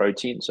antagonist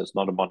protein, so it's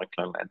not a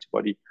monoclonal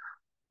antibody.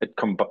 It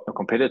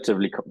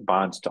competitively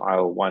binds to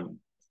IL-1.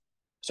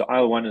 So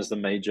IL-1 is the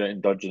major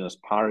endogenous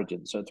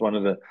pyrogen. So it's one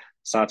of the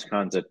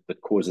cytokines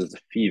that causes the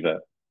fever.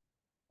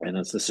 And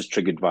this is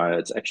triggered via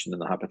its action in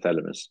the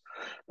hypothalamus.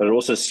 But it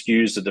also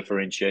skews the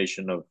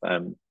differentiation of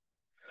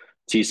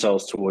T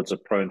cells towards a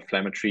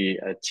pro-inflammatory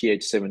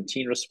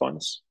Th17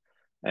 response,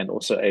 and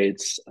also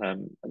aids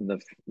in the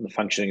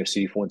functioning of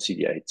CD4 and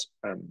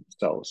CD8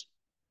 cells.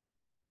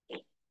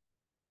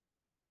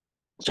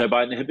 So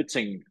by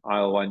inhibiting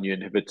IL-1, you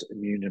inhibit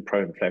immune and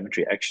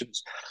pro-inflammatory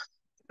actions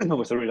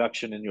with a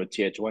reduction in your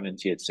Th1 and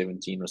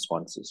Th17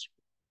 responses.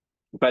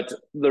 But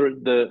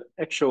the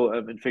actual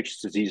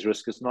infectious disease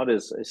risk is not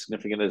as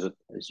significant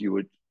as you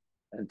would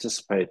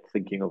anticipate,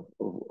 thinking of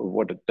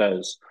what it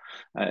does.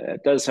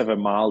 It does have a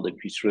mild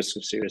increased risk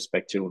of serious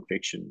bacterial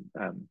infection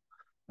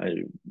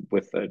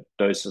with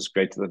doses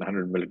greater than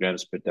 100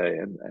 milligrams per day.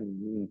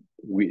 And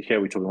here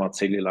we're talking about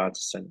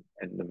cellulitis and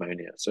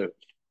pneumonia. So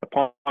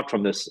apart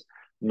from this,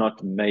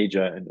 not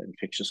major and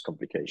infectious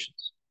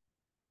complications.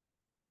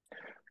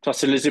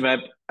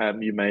 Tocilizumab,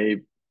 you may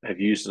have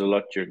used it a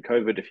lot during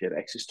COVID if you had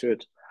access to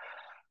it.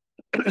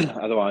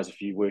 Otherwise, if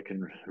you work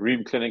in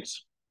rheum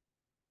clinics,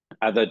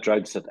 other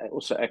drugs that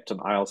also act on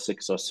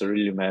IL-6 are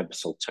sarilumab,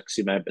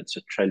 siltuximab, and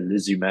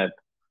citralizumab.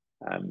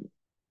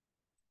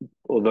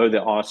 Although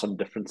there are some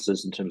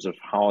differences in terms of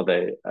how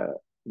they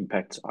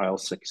impact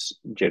IL-6,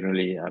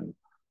 generally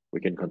we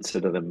can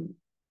consider them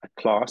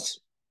a class.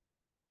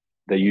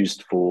 They're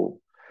used for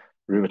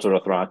rheumatoid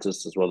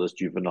arthritis as well as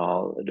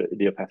juvenile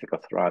idiopathic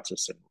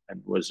arthritis,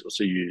 and was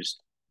also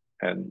used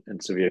in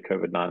severe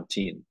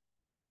COVID-19.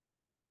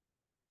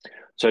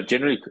 So it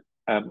generally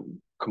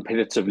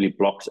competitively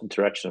blocks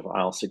interaction of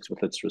IL-6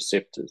 with its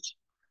receptors.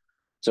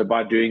 So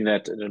by doing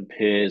that, it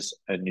impairs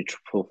a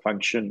neutrophil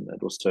function.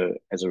 It also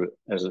has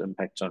an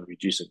impact on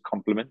reducing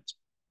complement.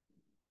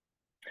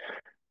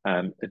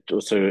 It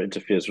also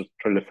interferes with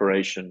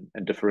proliferation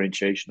and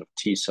differentiation of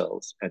T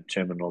cells and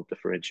terminal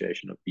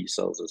differentiation of B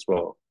cells as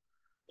well.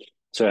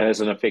 So it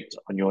has an effect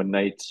on your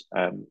innate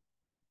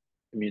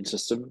immune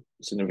system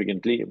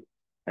significantly,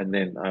 and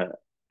then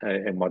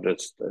a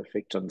moderate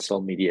effect on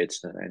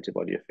cell-mediated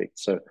antibody effect.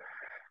 So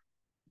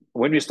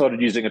when we started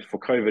using it for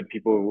COVID,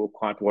 people were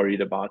quite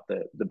worried about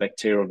the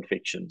bacterial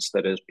infections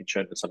that has been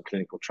shown in some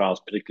clinical trials,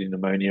 particularly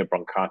pneumonia,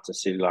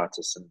 bronchitis,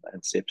 cellulitis,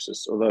 and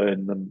sepsis. Although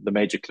in the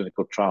major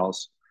clinical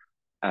trials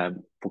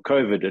for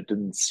COVID, it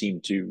didn't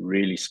seem to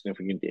really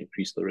significantly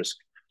increase the risk,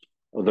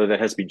 although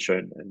that has been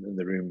shown in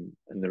the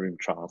room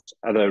trials.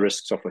 Other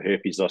risks are for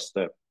herpes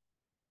zoster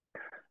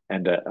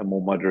and a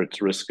more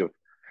moderate risk of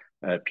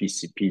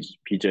PCP,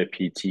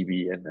 PJP,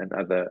 TB, and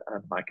other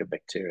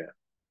mycobacteria.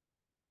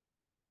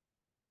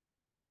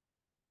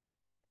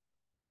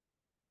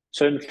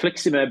 So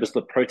infliximab is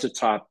the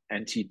prototype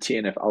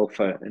anti-TNF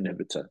alpha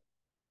inhibitor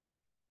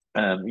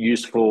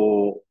used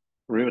for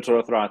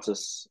rheumatoid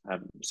arthritis,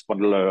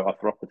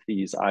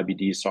 spondyloarthropathies,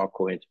 IBD,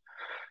 sarcoid,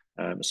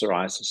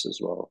 psoriasis as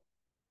well.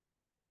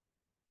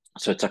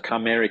 So it's a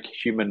chimeric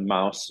human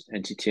mouse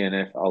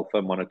anti-TNF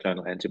alpha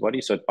monoclonal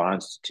antibody. So it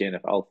binds to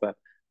TNF alpha.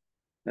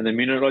 And the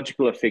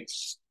immunological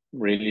effects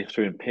really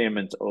through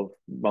impairment of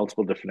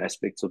multiple different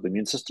aspects of the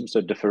immune system. So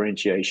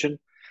differentiation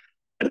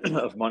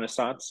of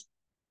monocytes,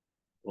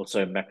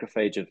 also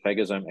macrophage and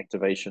phagosome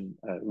activation,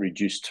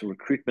 reduced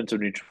recruitment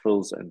of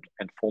neutrophils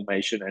and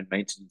formation and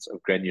maintenance of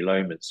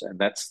granulomas. And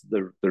that's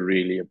the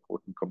really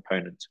important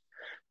component.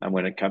 And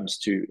when it comes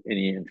to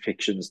any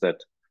infections that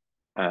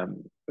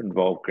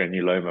involve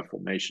granuloma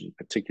formation,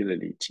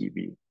 particularly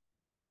TB.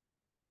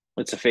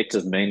 Its effect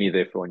is mainly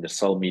therefore on your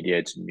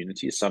cell-mediated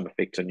immunity, some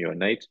effect on your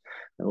innate,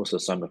 and also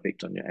some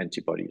effect on your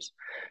antibodies.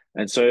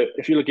 And so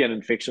if you look at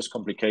infectious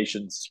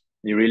complications,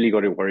 you really got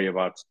to worry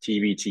about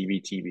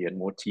TB, and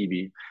more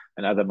TB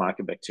and other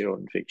mycobacterial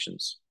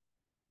infections.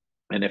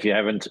 And if you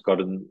haven't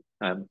gotten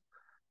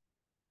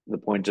the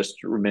point,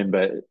 just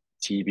remember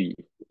TB.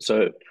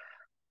 So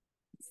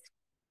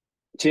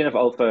TNF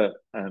alpha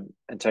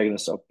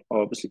antagonists are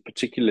obviously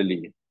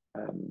particularly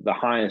the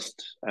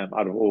highest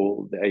out of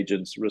all the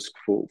agents risk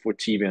for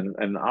TB. And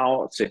in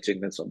our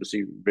setting, that's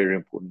obviously very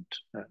important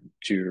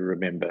to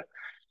remember.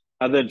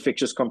 Other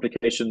infectious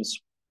complications,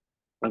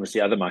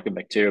 obviously other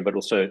mycobacteria, but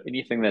also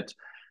anything that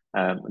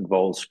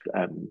involves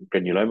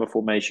granuloma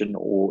formation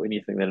or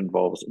anything that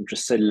involves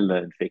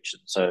intracellular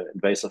infections, so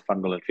invasive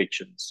fungal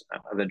infections,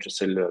 other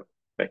intracellular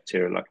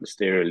bacteria like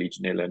Listeria,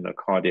 Legionella, and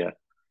Nocardia.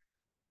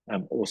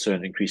 Also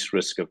an increased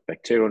risk of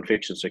bacterial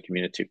infection, so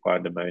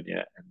community-acquired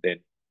pneumonia, and then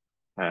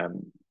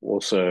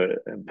also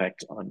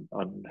impact on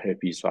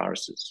herpes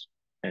viruses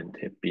and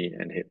Hep B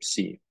and Hep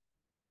C.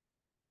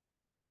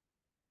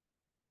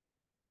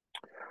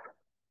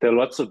 There are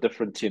lots of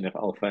different TNF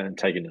alpha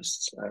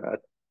antagonists.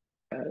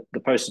 The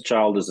poster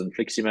child is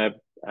infliximab.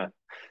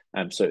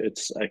 So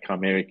it's a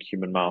chimeric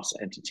human mouse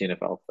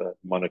anti-TNF alpha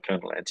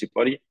monoclonal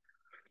antibody.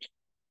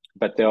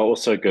 But there are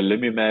also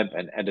golimumab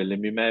and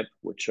adalimumab,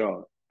 which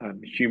are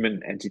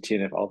human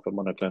anti-TNF alpha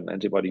monoclonal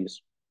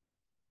antibodies.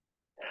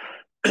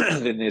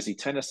 Then there's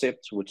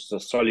etanercept, which is a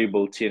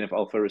soluble TNF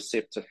alpha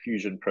receptor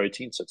fusion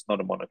protein, so it's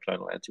not a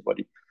monoclonal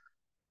antibody.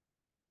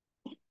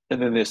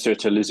 And then there's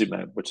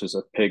certolizumab, which is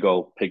a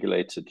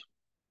pegylated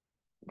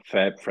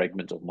Fab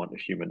fragment of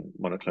human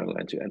monoclonal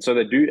antibody. And so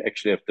they do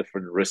actually have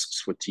different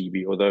risks for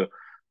TB, although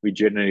we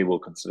generally will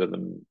consider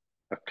them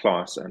a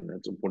class, and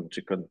it's important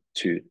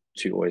to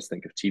always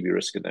think of TB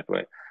risk in that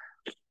way.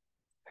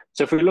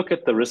 So if we look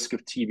at the risk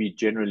of TB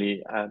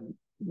generally,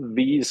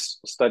 these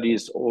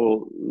studies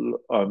are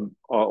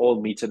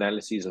all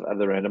meta-analyses of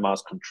other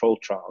randomized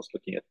controlled trials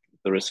looking at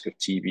the risk of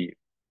TB.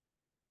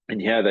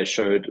 And here they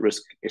showed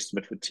risk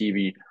estimate for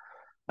TB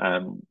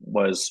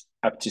was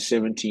up to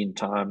 17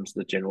 times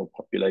the general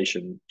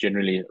population,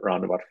 generally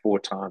around about 4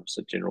 times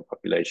the general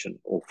population,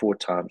 or 4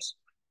 times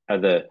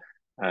other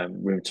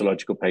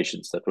rheumatological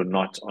patients that were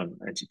not on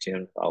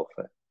anti-TNF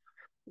alpha.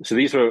 So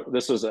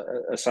this was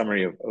a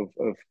summary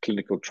of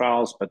clinical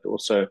trials, but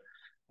also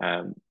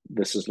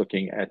this is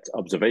looking at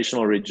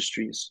observational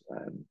registries,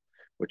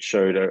 which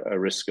showed a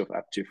risk of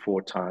up to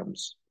 4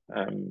 times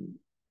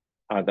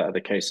either other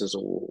cases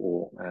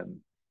or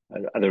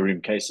other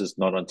rheum cases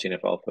not on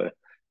TNF alpha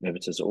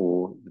inhibitors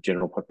or the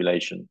general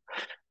population.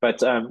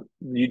 But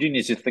you do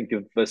need to think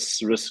of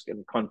this risk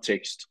in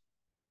context.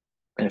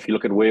 And if you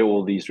look at where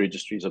all these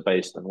registries are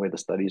based and where the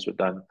studies were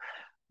done,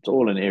 it's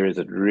all in areas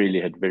that really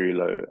had very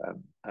low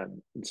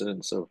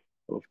incidence of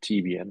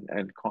TB,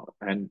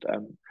 and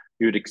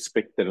you would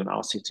expect that in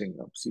our setting,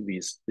 obviously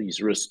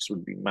these risks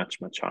would be much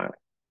higher.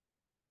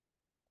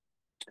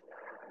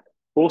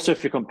 Also,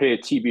 if you compare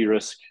TB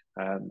risk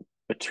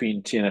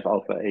between TNF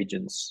alpha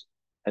agents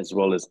as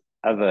well as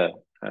other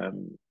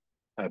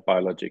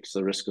biologics,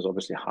 the risk is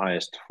obviously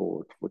highest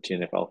for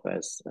TNF alpha,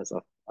 as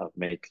I've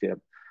made clear.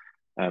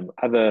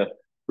 Other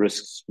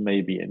risks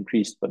may be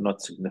increased, but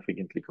not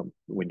significantly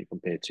when you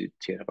compare to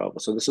TNF alpha.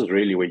 So this is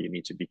really where you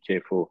need to be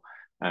careful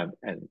and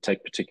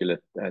take particular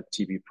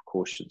TB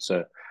precautions.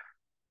 So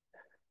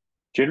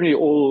generally,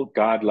 all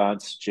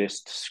guidelines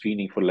suggest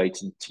screening for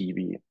latent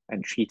TB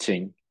and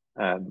treating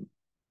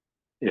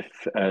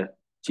if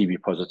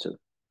TB positive.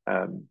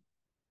 And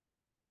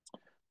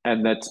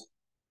that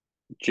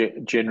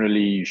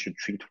generally you should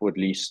treat for at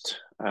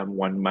least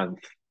 1 month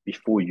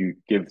before you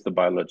give the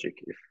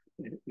biologic,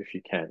 if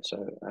you can.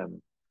 So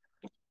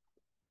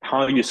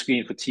how you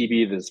screen for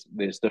TB,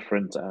 there's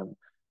different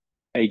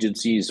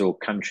agencies or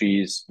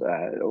countries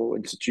or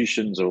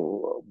institutions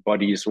or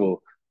bodies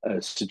will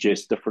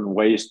suggest different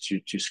ways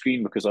to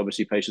screen, because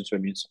obviously patients who are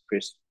immune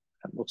suppressed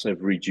also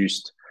have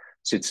reduced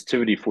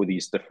sensitivity for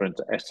these different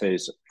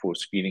assays for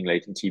screening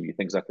latent TB,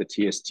 things like the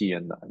TST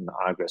and the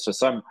IGRA. So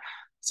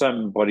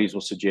some bodies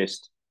will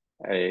suggest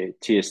a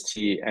TST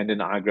and an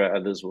IGRA,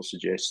 others will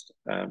suggest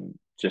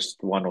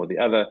just one or the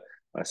other.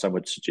 Some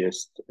would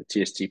suggest a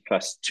TST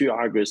plus 2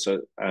 IGRAs. So,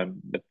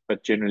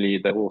 but generally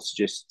they will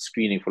suggest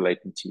screening for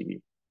latent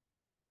TB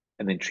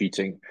and then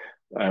treating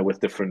with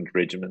different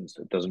regimens.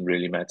 It doesn't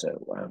really matter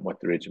what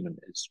the regimen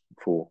is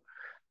for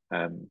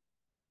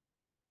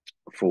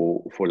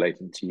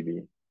latent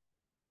TB.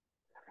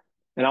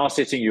 In our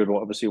setting, you would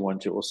obviously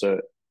want to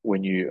also,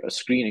 when you are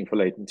screening for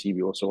latent TB,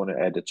 you also want to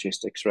add a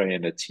chest X-ray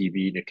and a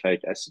TB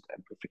nucleic acid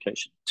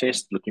amplification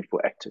test, looking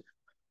for active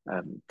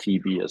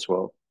TB as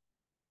well.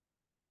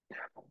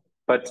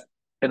 But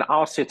in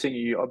our setting,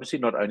 you're obviously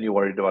not only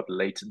worried about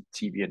latent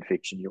TB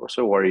infection, you're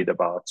also worried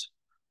about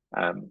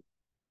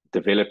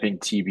developing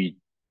TB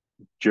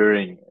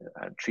during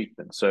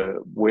treatment.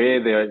 So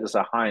where there is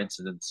a high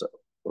incidence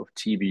of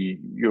TB,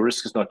 your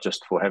risk is not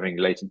just for having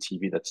latent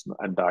TB that's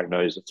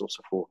undiagnosed, it's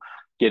also for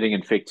getting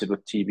infected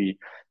with TB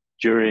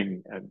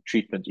during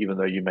treatment, even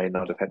though you may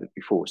not have had it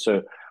before.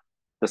 So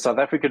the South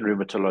African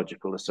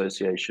Rheumatological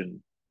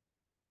Association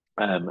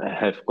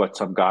have got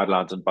some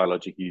guidelines on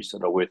biologic use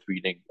that are worth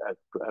reading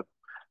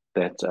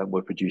that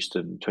were produced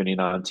in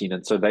 2019.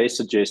 And so they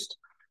suggest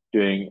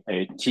doing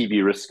a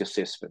TB risk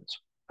assessment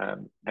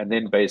and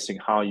then basing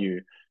how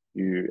you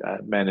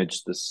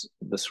manage this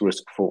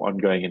risk for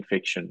ongoing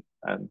infection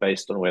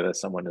based on whether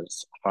someone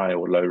is high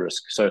or low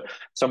risk. So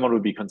someone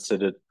would be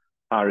considered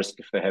high risk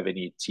if they have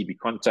any TB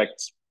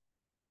contacts,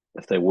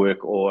 if they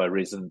work or are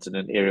resident in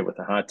an area with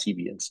a high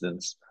TB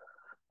incidence.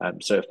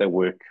 So if they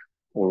work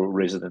or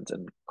resident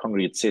in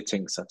congregate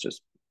settings such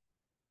as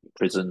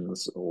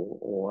prisons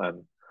or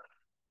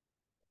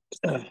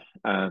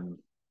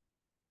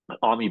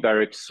army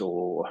barracks,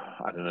 or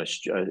I don't know,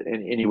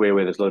 anywhere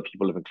where there's a lot of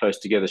people living close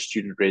together,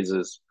 student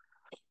reses.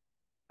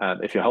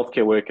 If you're a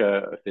healthcare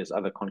worker, if there's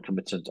other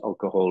concomitant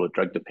alcohol or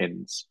drug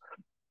dependence,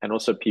 and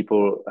also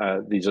people,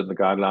 these are the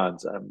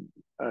guidelines,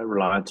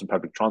 reliant on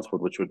public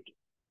transport, which would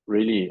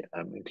really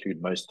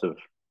include most of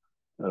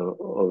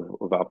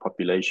our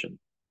population.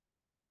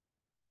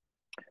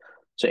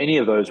 So any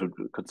of those would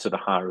consider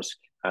high risk.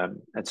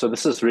 And so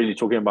this is really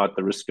talking about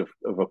the risk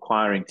of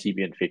acquiring TB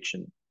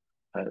infection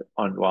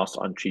whilst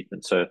on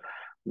treatment. So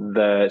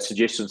the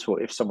suggestions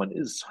for if someone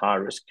is high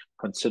risk,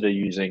 consider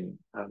using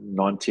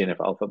non-TNF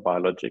alpha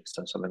biologics,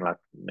 so something like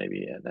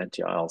maybe an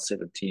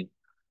anti-IL-17.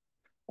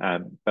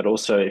 But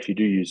also, if you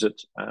do use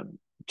it,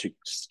 to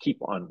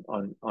keep on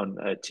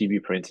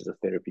TB preventative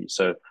therapy.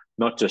 So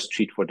not just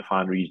treat for a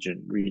defined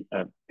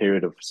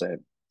period of say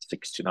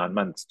 6 to 9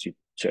 months to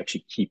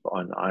actually keep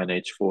on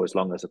INH4 as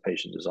long as the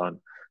patient is on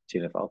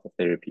TNF alpha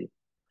therapy.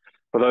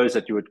 For those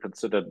that you would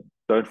consider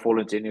don't fall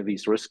into any of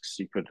these risks,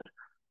 you could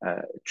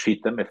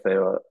treat them if they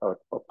are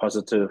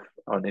positive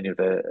on any of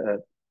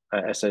the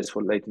assays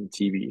for latent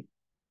TB,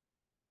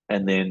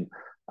 and then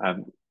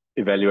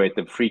evaluate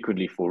them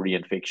frequently for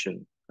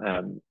reinfection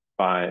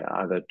by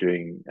either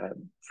doing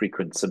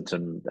frequent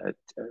symptom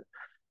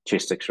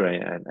chest X-ray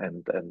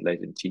and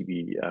latent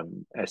TB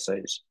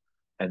assays,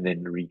 and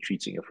then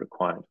retreating if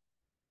required.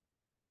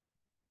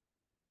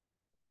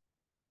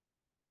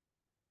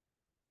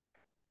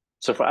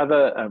 So for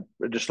other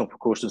additional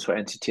precautions for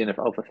anti-TNF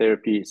alpha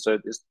therapy, so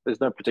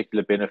there's no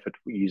particular benefit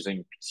for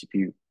using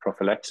PCP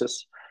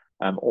prophylaxis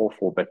or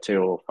for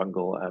bacterial or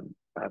fungal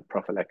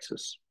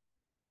prophylaxis.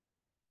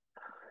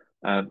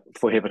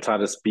 For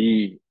hepatitis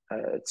B,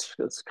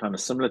 it's kind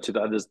of similar to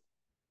the others.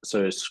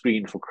 So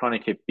screen for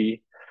chronic Hep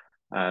B,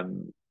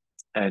 and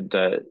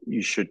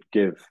you should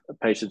give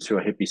patients who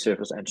are Hep B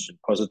surface antigen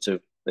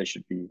positive, they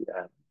should be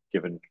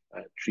given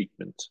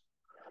treatment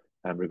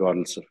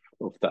regardless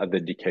of the other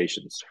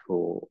indications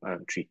for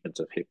treatment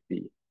of Hep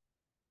B.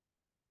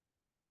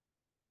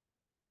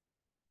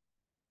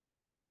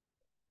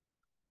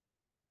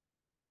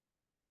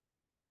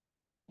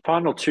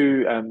 Final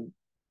two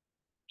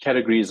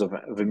categories of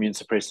immune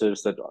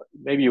suppressives that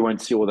maybe you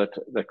won't see all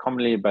that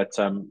commonly, but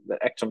the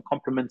act on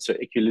complement. So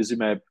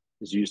eculizumab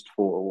is used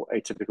for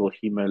atypical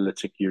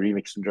hemolytic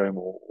uremic syndrome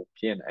or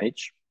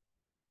PNH.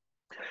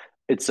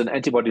 It's an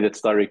antibody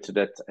that's directed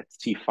at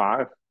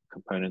T5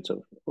 component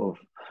of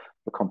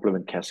the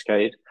complement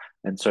cascade,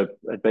 and so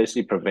it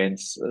basically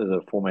prevents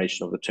the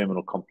formation of the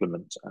terminal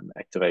complement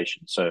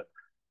activation. So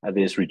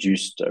there's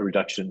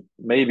reduction,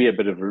 maybe a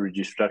bit of a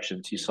reduced reduction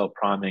in T cell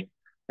priming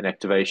and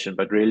activation,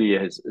 but really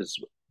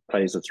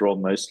plays its role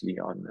mostly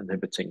on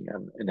inhibiting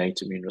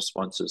innate immune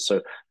responses.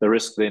 So the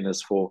risk then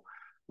is for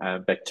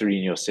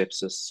bacteremia or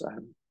sepsis,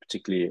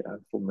 particularly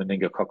for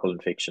meningococcal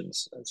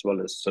infections, as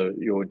well as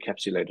your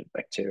encapsulated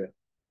bacteria.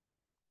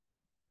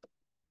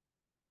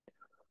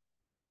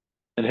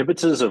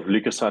 Inhibitors of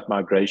leukocyte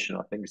migration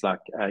are things like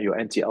your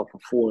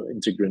anti-alpha-4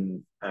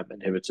 integrin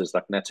inhibitors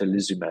like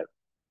natalizumab.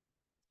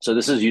 So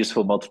this is used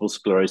for multiple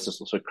sclerosis,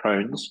 also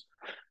Crohn's,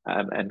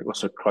 and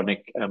also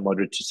chronic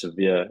moderate to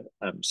severe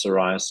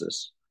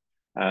psoriasis.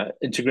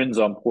 Integrins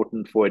are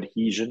important for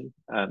adhesion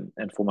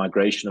and for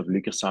migration of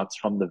leukocytes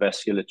from the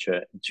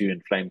vasculature into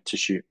inflamed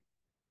tissue.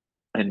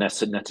 And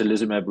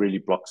natalizumab really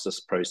blocks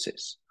this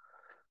process.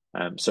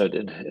 So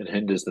it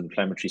hinders the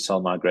inflammatory cell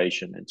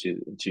migration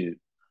into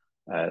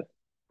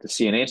the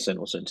CNS and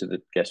also into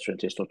the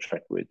gastrointestinal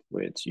tract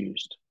where it's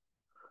used.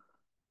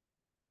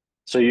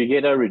 So you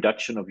get a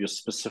reduction of your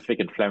specific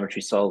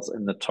inflammatory cells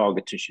in the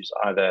target tissues,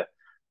 either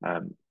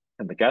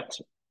in the gut,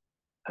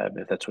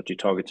 if that's what you're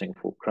targeting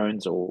for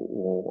Crohn's,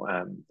 or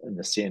in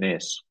the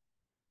CNS.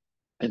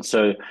 And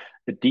so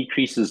it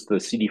decreases the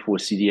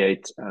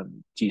CD4-CD8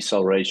 T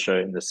cell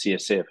ratio in the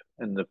CSF,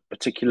 and the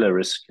particular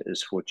risk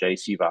is for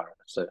JC virus,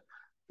 so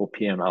for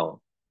PML.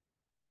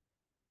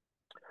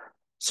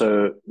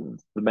 So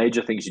the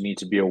major things you need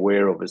to be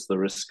aware of is the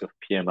risk of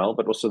PML,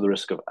 but also the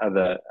risk of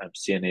other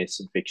CNS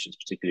infections,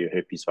 particularly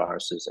herpes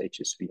viruses,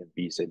 HSV and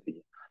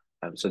BZV.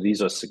 So these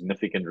are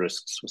significant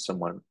risks for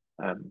someone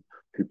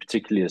who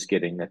particularly is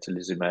getting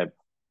natalizumab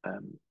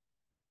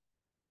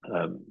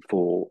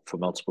for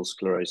multiple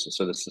sclerosis.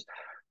 So this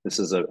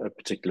is a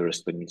particular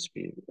risk that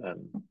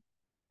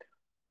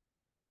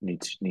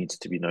needs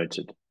to be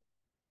noted.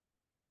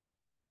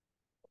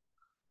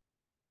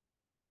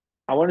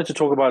 I wanted to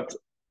talk about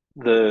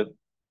a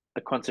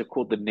concept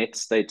called the net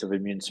state of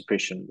immune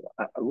suppression.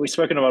 We've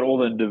spoken about all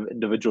the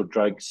individual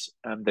drugs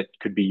that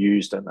could be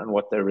used and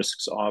what their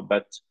risks are,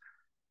 but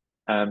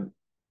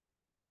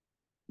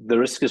the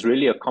risk is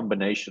really a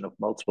combination of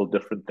multiple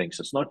different things.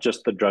 It's not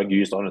just the drug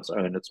used on its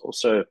own, it's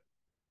also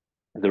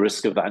the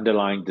risk of the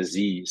underlying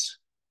disease.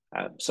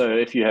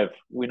 So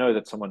we know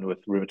that someone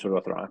with rheumatoid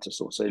arthritis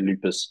or say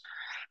lupus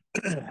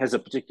has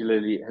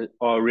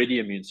already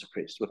immune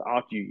suppressed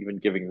without you even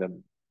giving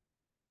them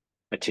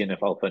a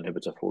TNF alpha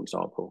inhibitor, for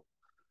example.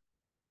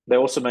 They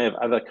also may have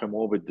other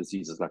comorbid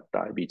diseases like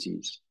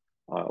diabetes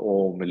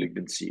or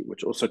malignancy,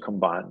 which also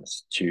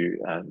combines to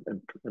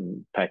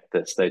impact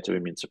the state of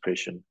immune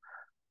suppression.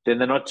 Then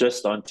they're not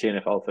just on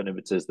TNF alpha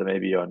inhibitors, they may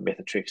be on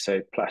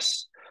methotrexate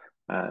plus,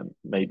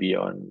 maybe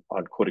on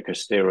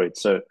corticosteroids.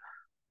 So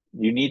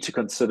you need to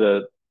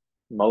consider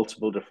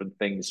multiple different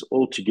things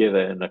all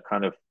together in a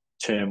kind of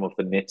term of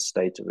the net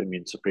state of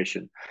immune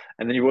suppression.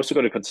 And then you've also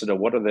got to consider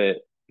what are the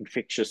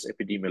infectious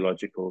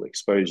epidemiological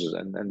exposures.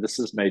 And this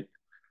is made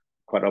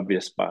quite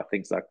obvious by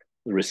things like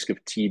the risk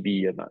of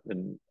TB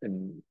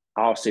in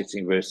our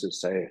setting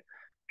versus, say,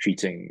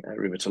 treating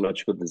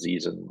rheumatological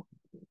disease in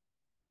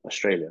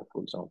Australia,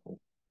 for example.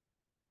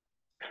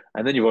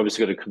 And then you've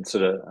obviously got to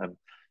consider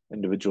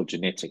individual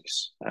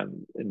genetics,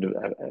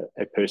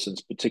 a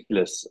person's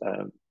particular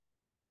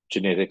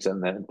genetics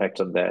and the impact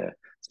on their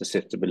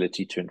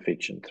susceptibility to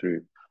infection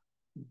through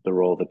the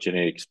role that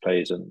genetics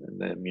plays in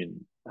the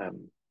immune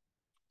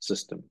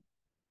system.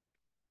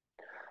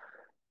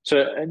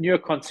 So a newer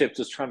concept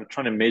is trying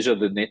to measure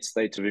the net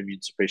state of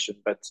immune suppression,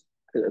 but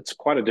it's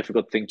quite a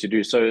difficult thing to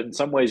do. So in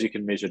some ways you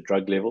can measure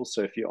drug levels.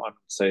 So if you're on,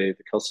 say,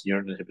 the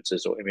calcineurin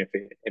inhibitors or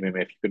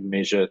MMF, you could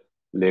measure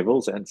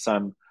levels, and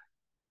some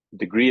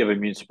degree of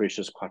immune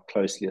suppression is quite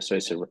closely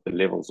associated with the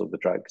levels of the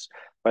drugs.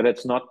 But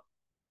it's not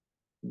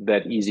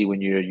that easy when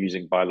you're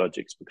using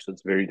biologics, because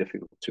it's very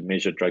difficult to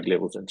measure drug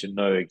levels and to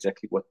know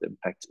exactly what the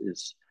impact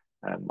is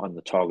on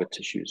the target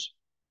tissues.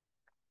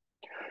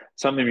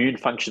 Some immune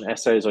function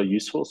assays are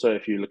useful. So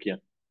if you're looking at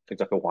things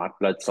like a white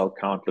blood cell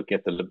count, look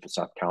at the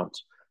lymphocyte count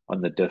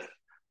on the diff.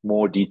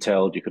 More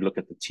detailed, you could look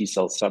at the T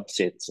cell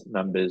subsets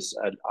numbers,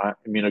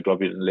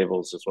 immunoglobulin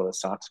levels, as well as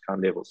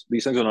cytokine levels.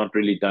 These things are not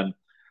really done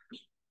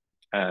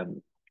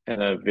in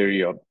a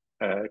very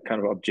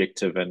kind of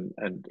objective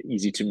and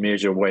easy to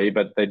measure way,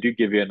 but they do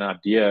give you an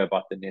idea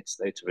about the net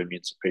state of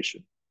immune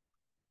suppression.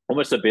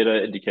 Almost a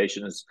better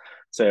indication is,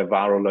 say, a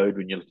viral load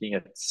when you're looking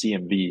at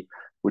CMV,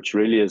 which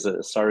really is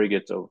a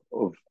surrogate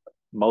of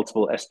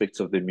multiple aspects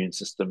of the immune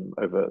system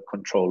over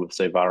control of,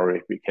 say, viral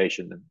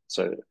replication. And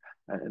so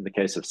in the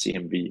case of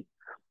CMV,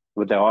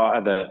 but there are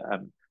other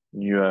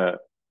newer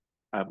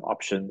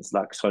options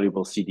like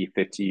soluble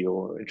CD30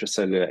 or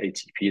intracellular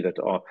ATP that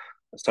are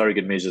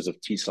surrogate measures of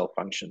T cell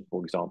function,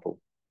 for example.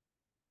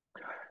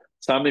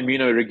 Some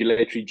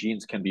immunoregulatory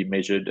genes can be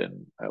measured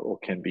and or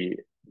can be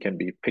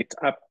picked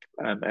up,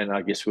 and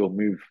I guess we'll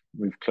move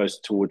closer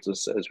towards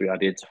this as we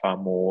identify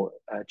more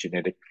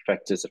genetic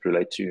factors that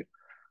relate to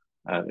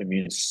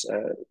immune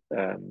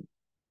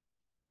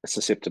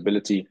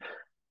susceptibility,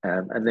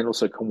 and then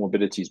also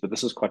comorbidities. But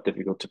this is quite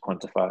difficult to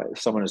quantify. If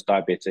someone is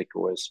diabetic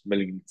or is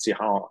malignancy,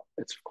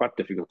 it's quite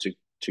difficult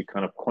to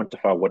kind of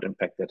quantify what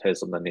impact that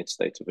has on the net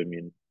state of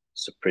immune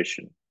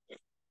suppression.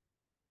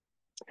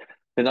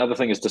 Then the other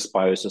thing is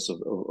dysbiosis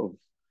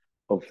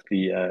of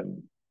the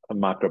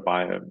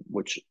microbiome,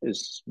 which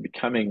is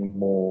becoming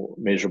more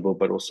measurable,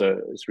 but also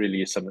is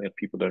really something that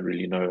people don't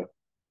really know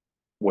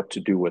what to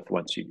do with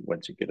once you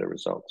get a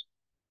result.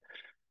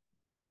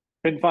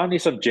 And finally,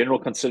 some general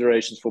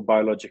considerations for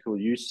biological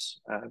use.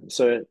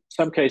 So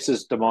some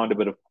cases demand a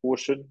bit of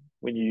caution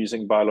when you're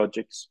using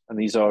biologics, and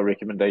these are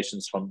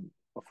recommendations from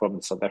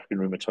the South African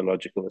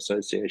Rheumatological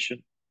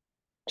Association.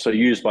 So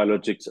use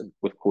biologics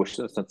with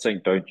caution. It's not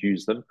saying don't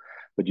use them,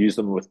 but use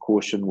them with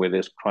caution where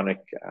there's chronic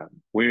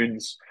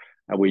wounds,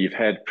 where you've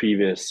had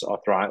previous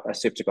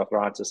septic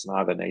arthritis in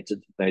either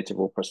native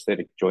or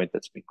prosthetic joint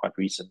that's been quite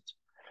recent.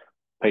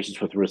 Patients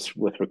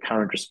with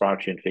recurrent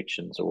respiratory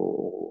infections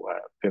or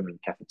permanent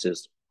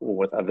catheters, or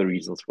with other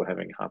reasons for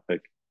having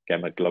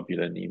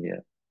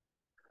hypergammaglobulinemia.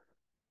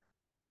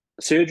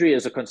 Surgery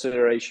is a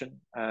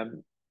consideration.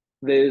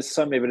 There's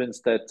some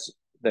evidence that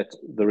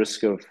the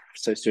risk of,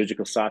 say,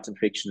 surgical site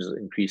infection is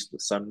increased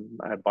with some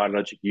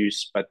biologic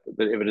use, but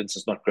the evidence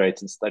is not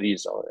great, and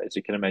studies, as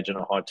you can imagine,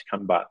 are hard to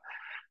come by.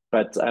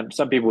 But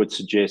some people would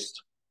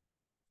suggest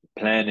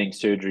planning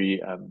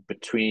surgery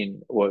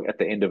between or at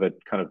the end of a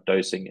kind of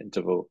dosing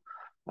interval,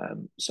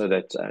 so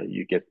that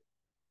you get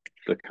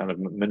the kind of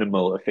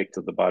minimal effect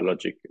of the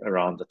biologic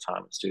around the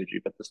time of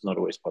surgery, but that's not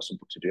always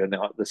possible to do. And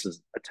this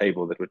is a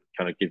table that would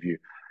kind of give you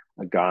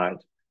a guide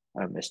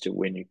as to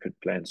when you could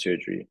plan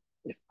surgery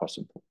if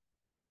possible.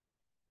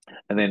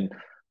 And then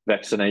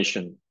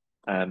vaccination.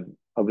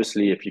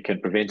 Obviously, if you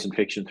can prevent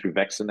infection through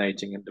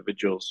vaccinating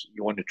individuals,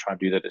 you want to try and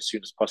do that as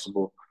soon as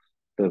possible.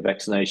 The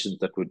vaccinations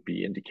that would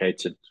be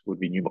indicated would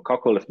be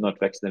pneumococcal if not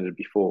vaccinated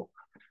before.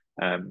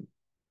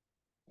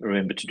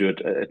 Remember to do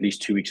it at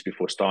least 2 weeks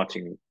before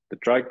starting the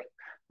drug,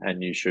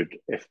 and you should,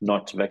 if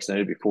not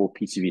vaccinated before,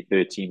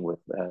 PCV13 with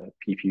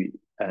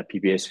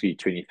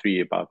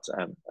PPSV23 about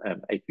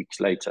 8 weeks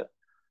later.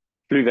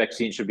 Flu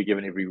vaccine should be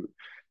given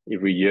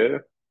every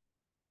year.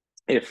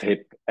 If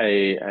Hep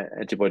A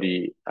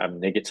antibody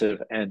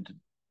negative and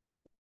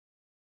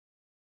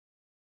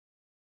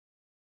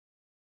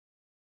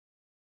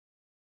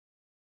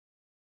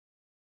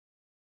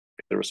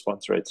the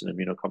response rates in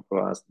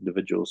immunocompromised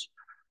individuals.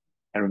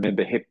 And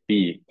remember, Hep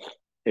B,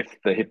 if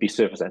the Hep B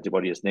surface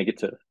antibody is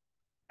negative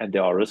and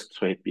there are risks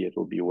for Hep B, it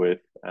will be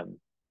worth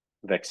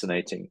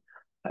vaccinating.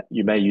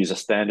 You may use a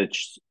standard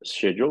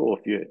schedule, or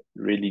if you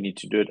really need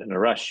to do it in a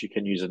rush, you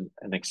can use an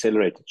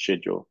accelerated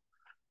schedule,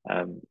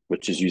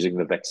 which is using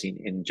the vaccine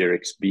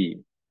Ingerix-B,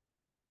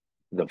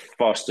 the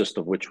fastest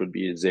of which would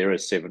be 0,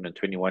 7, and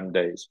 21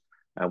 days,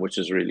 which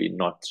is really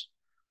not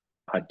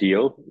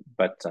ideal,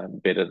 but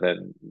better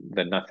than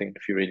nothing.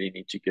 If you really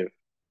need to give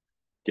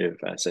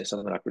say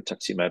something like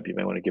rituximab, you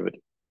may want to give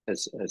it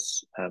as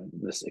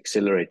this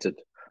accelerated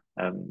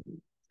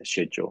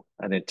schedule,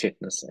 and then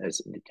tetanus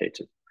as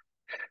indicated.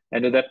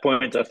 And at that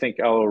point, I think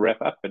I'll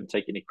wrap up and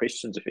take any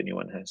questions if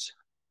anyone has.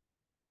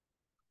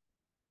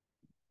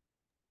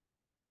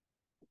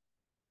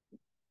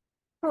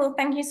 Cool.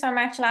 Thank you so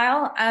much,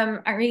 Lyle.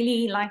 I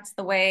really liked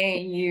the way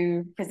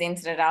you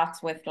presented it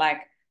out with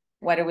like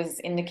what it was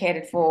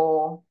indicated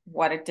for,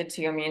 what it did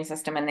to your immune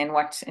system, and then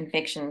what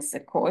infections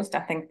it caused. I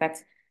think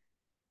that's,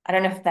 I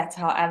don't know if that's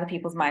how other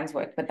people's minds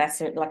work, but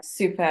that's like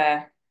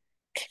super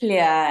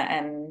clear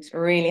and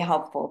really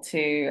helpful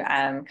to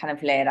kind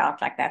of lay it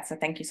out like that. So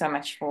thank you so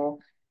much for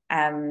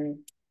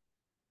um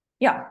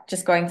yeah,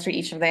 just going through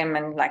each of them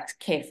and like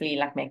carefully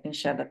like making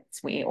sure that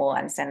we all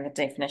understand the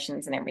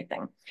definitions and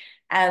everything.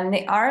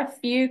 There are a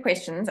few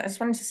questions. I just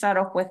wanted to start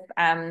off with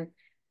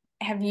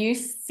have you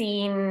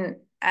seen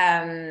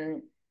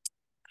how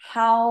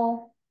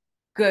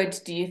good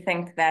do you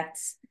think that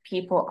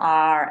people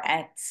are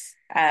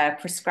at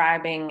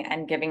prescribing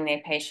and giving their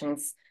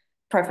patients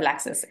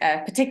prophylaxis,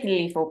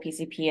 particularly for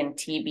PCP and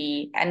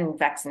TB and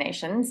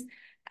vaccinations?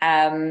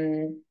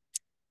 Um,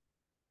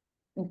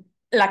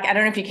 like, I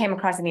don't know if you came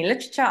across any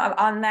literature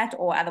on that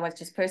or otherwise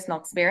just personal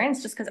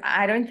experience, just because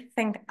I don't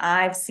think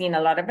I've seen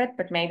a lot of it,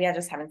 but maybe I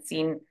just haven't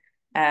seen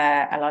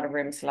a lot of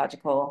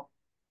rheumatological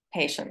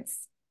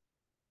patients.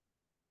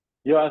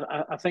 Yeah,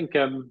 I think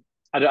I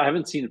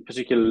haven't seen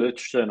particular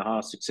literature on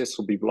how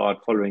successful people are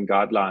at following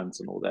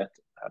guidelines and all that.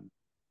 Um,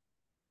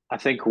 I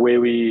think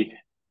where we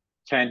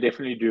can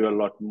definitely do a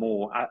lot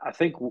more. I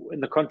think in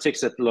the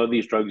context that a lot of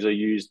these drugs are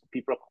used,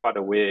 people are quite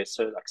aware.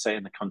 So, like say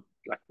in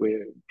like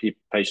where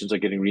patients are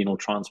getting renal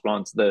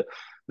transplants, the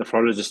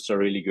nephrologists are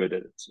really good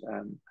at it,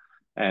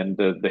 and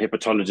the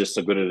hepatologists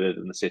are good at it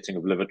in the setting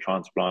of liver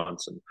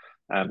transplants.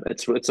 And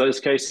it's those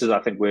cases I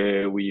think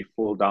where we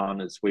fall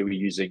down is where we're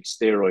using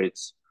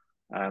steroids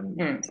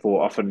Hmm.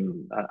 for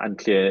often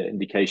unclear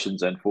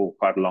indications and for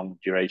quite long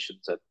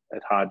durations at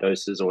high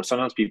doses, or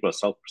sometimes people are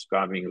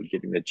self-prescribing or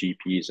getting their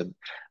GPs. And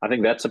I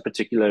think that's a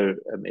particular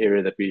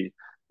area that we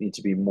need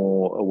to be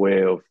more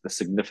aware of the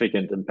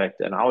significant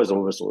impact. And I was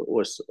always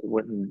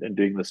when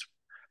doing this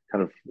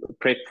kind of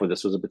prep for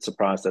this, was a bit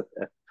surprised at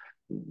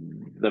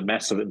the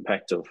massive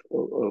impact of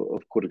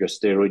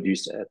corticosteroid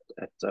use at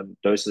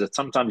doses that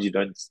sometimes you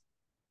don't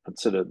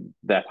consider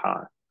that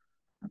high.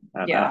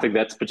 And I Yeah. think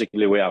that's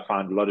particularly where I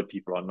find a lot of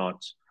people are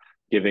not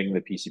giving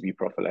the PCB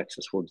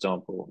prophylaxis, for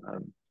example.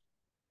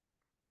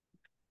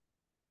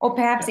 Or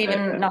perhaps Yeah,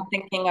 even not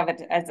thinking of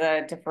it as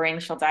a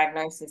differential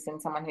diagnosis in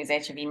someone who's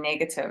HIV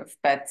negative,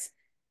 but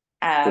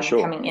for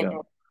sure. coming in Yeah.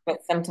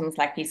 with symptoms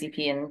like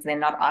PCP and they're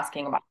not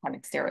asking about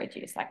chronic steroid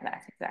use like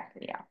that.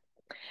 Exactly.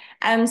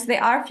 Yeah. So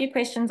there are a few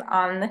questions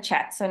on the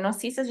chat. So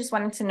Narcissa just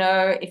wanted to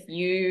know if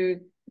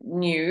you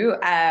knew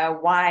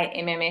why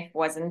MMF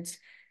wasn't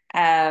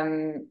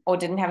or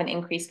didn't have an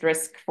increased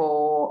risk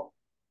for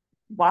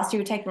whilst you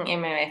were taking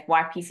MMF,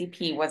 why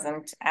PCP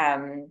wasn't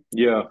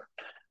Yeah.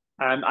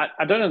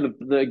 I don't know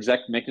the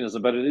exact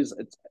mechanism, but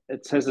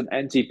it has an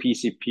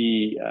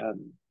anti-PCP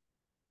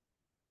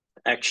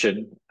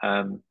action.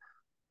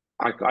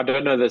 I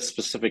don't know the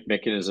specific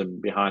mechanism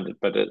behind it,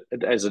 but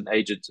it as an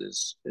agent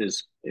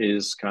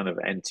is kind of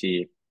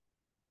it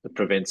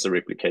prevents the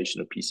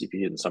replication of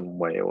PCP in some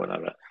way or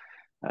another.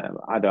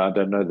 I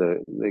don't know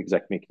the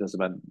exact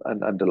mechanism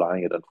and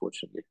underlying it,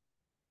 unfortunately.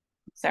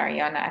 sorry,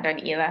 Yana, I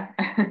don't either.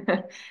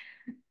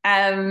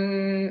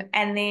 And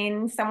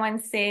then someone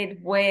said,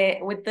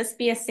 where would this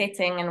be a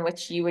setting in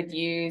which you would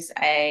use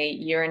a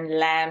urine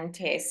lamb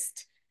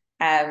test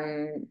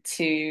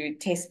to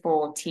test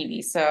for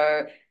TB?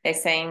 So they're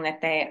saying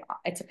that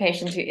it's a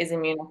patient who is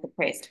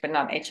immunosuppressed but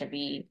not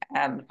HIV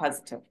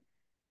positive.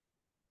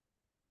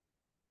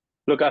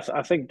 Look,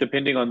 I think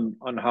depending on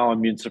how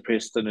immune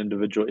suppressed an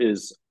individual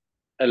is,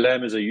 a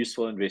lamb is a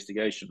useful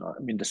investigation. I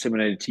mean,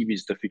 disseminated TB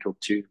is difficult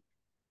to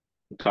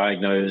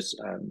diagnose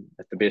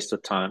at the best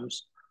of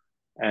times.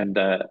 And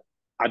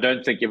I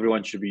don't think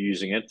everyone should be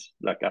using it.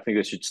 Like, I think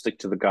they should stick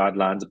to the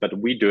guidelines, but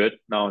we do it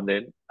now and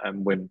then.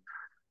 When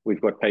we've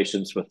got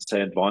patients with,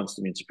 say, advanced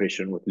immune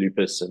suppression with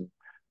lupus and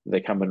they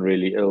come in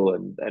really ill,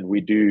 and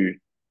we do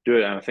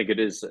it. And I think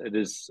it's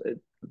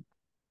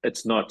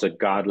not a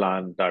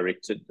guideline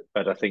directed,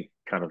 but I think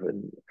kind of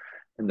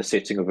in the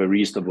setting of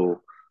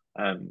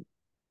um,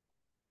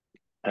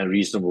 a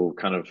reasonable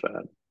kind of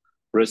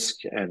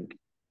risk and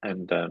I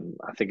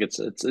think it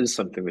is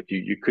something that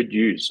you could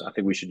use. I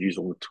think we should use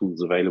all the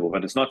tools available,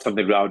 but it's not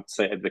something that I would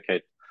say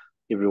advocate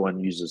everyone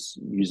uses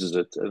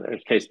it a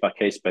case by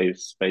case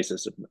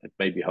basis. It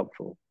may be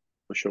helpful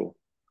for sure.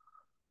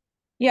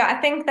 Yeah, I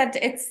think that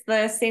it's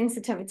the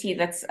sensitivity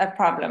that's a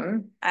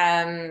problem.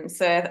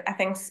 So I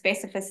think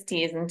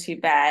specificity isn't too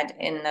bad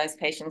in those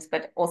patients,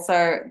 but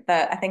also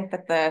I think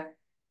that the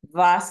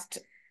vast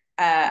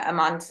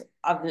amount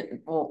of,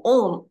 or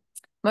all,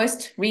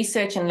 most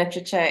research and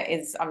literature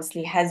is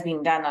obviously has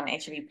been done on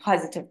HIV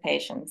positive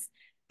patients.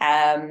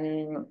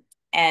 And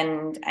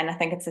I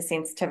think it's a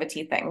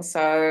sensitivity thing.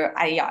 So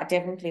I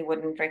definitely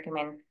wouldn't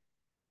recommend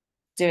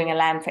doing a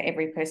lamb for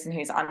every person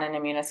who's on an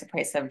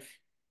immunosuppressive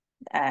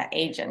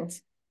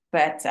agent.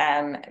 But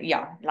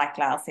yeah, like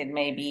Lyle said,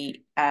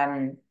 maybe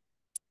in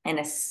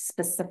a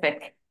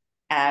specific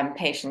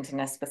patient in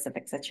a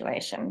specific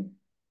situation.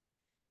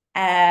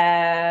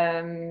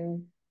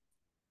 Um,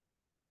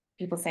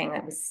 People saying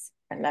that was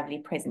a lovely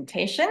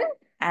presentation.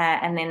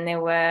 And then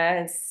there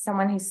was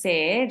someone who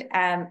said,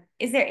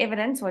 is there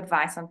evidence or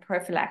advice on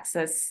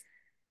prophylaxis?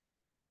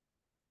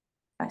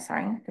 Oh,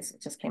 sorry, this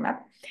just came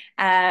up.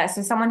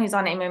 So someone who's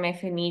on MMF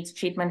who needs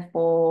treatment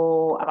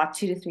for about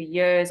 2 to 3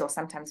 years or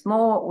sometimes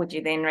more, would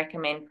you then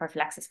recommend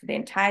prophylaxis for the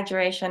entire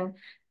duration?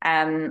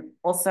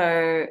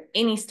 Also,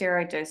 any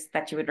steroid dose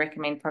that you would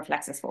recommend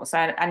prophylaxis for? So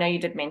I know you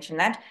did mention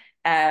that.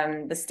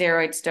 The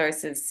steroid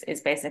dose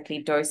is basically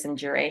dose and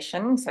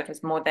duration. So it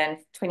was more than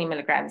 20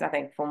 milligrams, I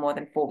think, for more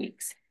than 4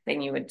 weeks.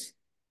 Then you would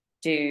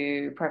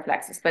do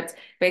prophylaxis. But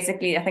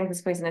basically, I think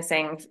this person is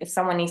saying if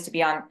someone needs to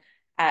be on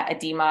a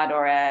DMARD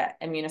or a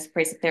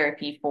immunosuppressive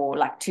therapy for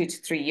like 2 to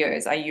 3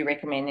 years, are you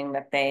recommending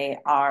that they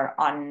are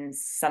on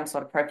some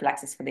sort of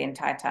prophylaxis for the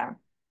entire time?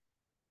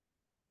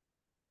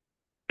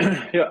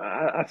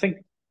 Yeah, I think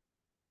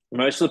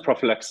most of the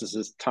prophylaxis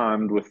is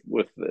timed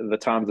with the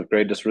times of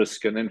greatest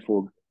risk, and then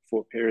for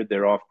a period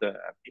thereafter.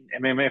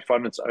 MMF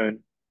on its own,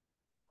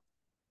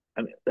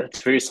 and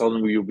it's very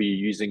seldom you'll be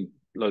using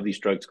a lot of these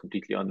drugs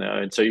completely on their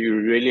own. So you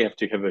really have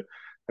to have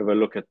a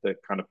look at the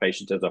kind of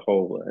patient as a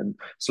whole. And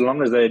so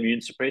long as they're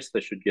immune suppressed, they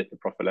should get the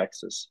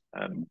prophylaxis.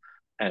 And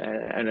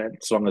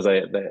as long as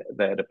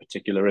they're at a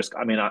particular risk.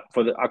 I mean, I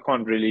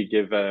can't really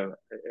give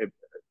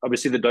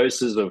obviously the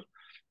doses of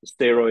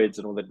steroids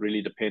and all that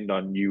really depend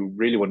on, you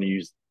really want to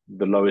use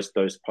the lowest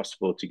dose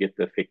possible to get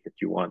the effect that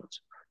you want,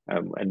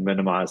 and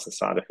minimize the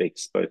side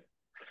effects, both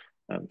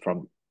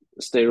from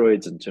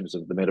steroids in terms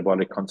of the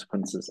metabolic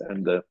consequences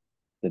and the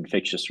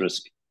infectious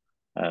risk.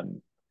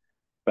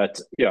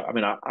 But yeah, I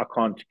mean, I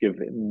can't give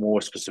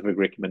more specific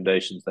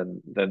recommendations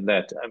than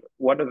that.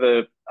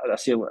 I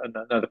see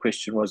another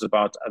question was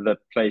about the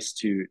place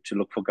to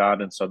look for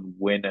guidance on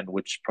when and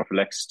which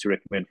prophylaxis to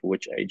recommend for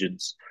which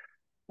agents.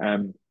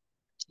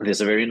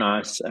 There's a very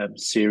nice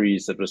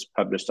series that was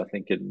published, I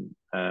think, in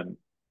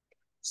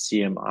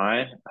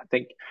CMI, I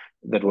think,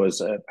 that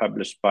was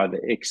published by the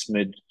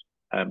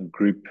XMID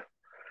group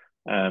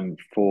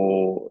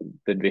for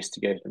the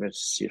investigation.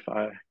 Let's see if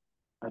I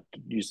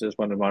use it as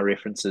one of my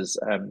references.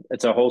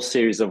 It's a whole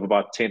series of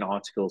about 10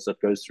 articles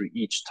that goes through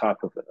each type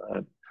of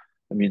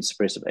immune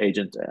suppressive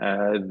agent,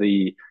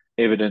 the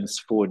evidence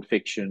for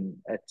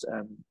infection at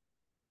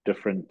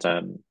different.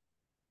 Well,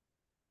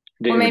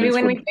 maybe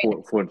when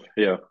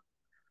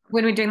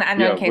we're doing the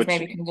unknown case,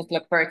 maybe you can just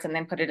look for it and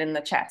then put it in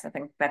the chat. I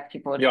think that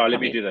people would. Yeah, let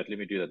me do that.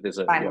 There's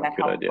a find that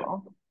good helpful. idea.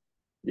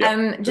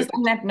 Yeah, just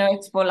on that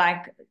note, for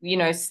like,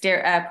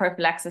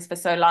 prophylaxis for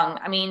so long,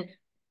 I mean,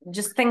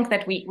 just think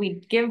that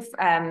we give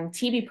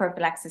TB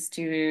prophylaxis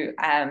to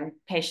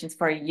patients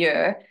for a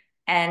year,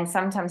 and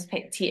sometimes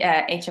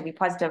HIV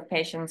positive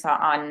patients are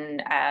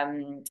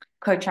on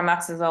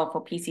cotrimoxazole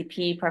for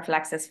PCP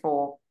prophylaxis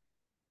for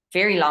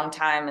very long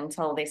time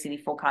until their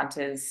CD4 count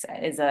is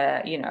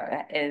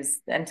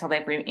until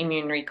they've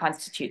immune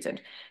reconstituted.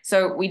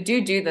 So we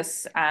do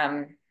this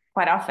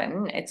quite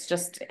often. It's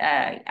just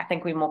I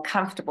think we're more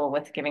comfortable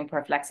with giving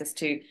prophylaxis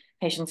to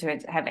patients who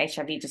have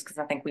HIV, just because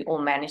I think we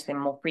all manage them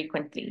more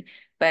frequently.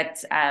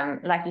 But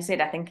like you said,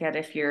 I think that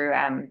if you're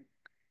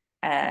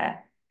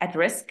at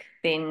risk,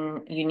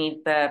 then you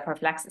need the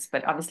prophylaxis.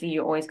 But obviously,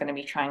 you're always going to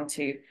be trying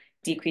to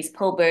decrease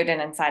pill burden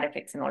and side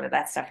effects and all of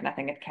that stuff. And I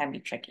think it can be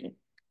tricky.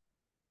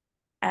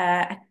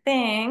 I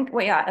think,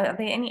 well, yeah, are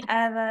there any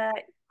other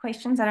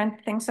questions? I don't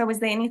think so. Was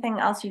there anything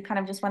else you kind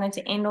of just wanted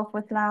to end off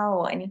with, Lyle,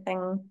 or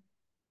anything?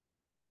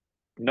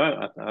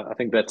 No, I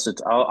think that's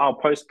it. I'll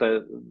post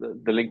the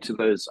link to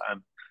those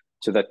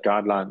to that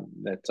guideline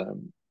that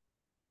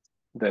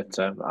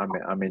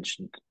I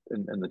mentioned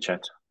in the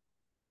chat.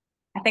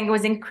 I think it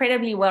was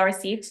incredibly well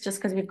received, just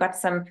because we've got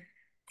some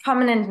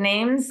prominent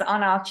names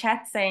on our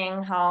chat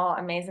saying how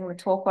amazing the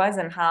talk was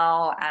and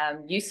how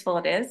useful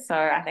it is. So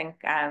I think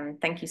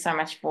thank you so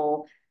much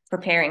for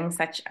preparing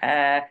such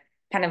a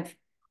kind of,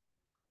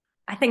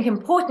 I think,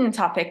 important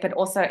topic, but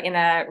also in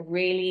a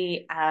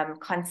really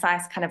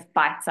concise kind of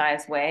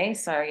bite-sized way.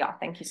 So yeah,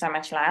 thank you so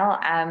much,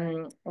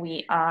 Lyle.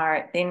 We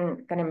are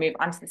then going to move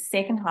on to the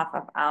second half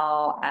of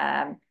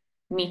our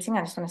meeting.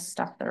 I just want to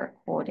stop the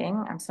recording.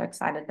 I'm so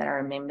excited that I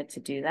remembered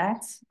to do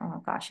that. Oh my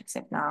gosh,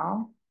 except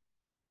now.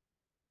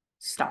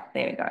 Stop.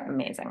 There we go.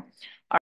 Amazing.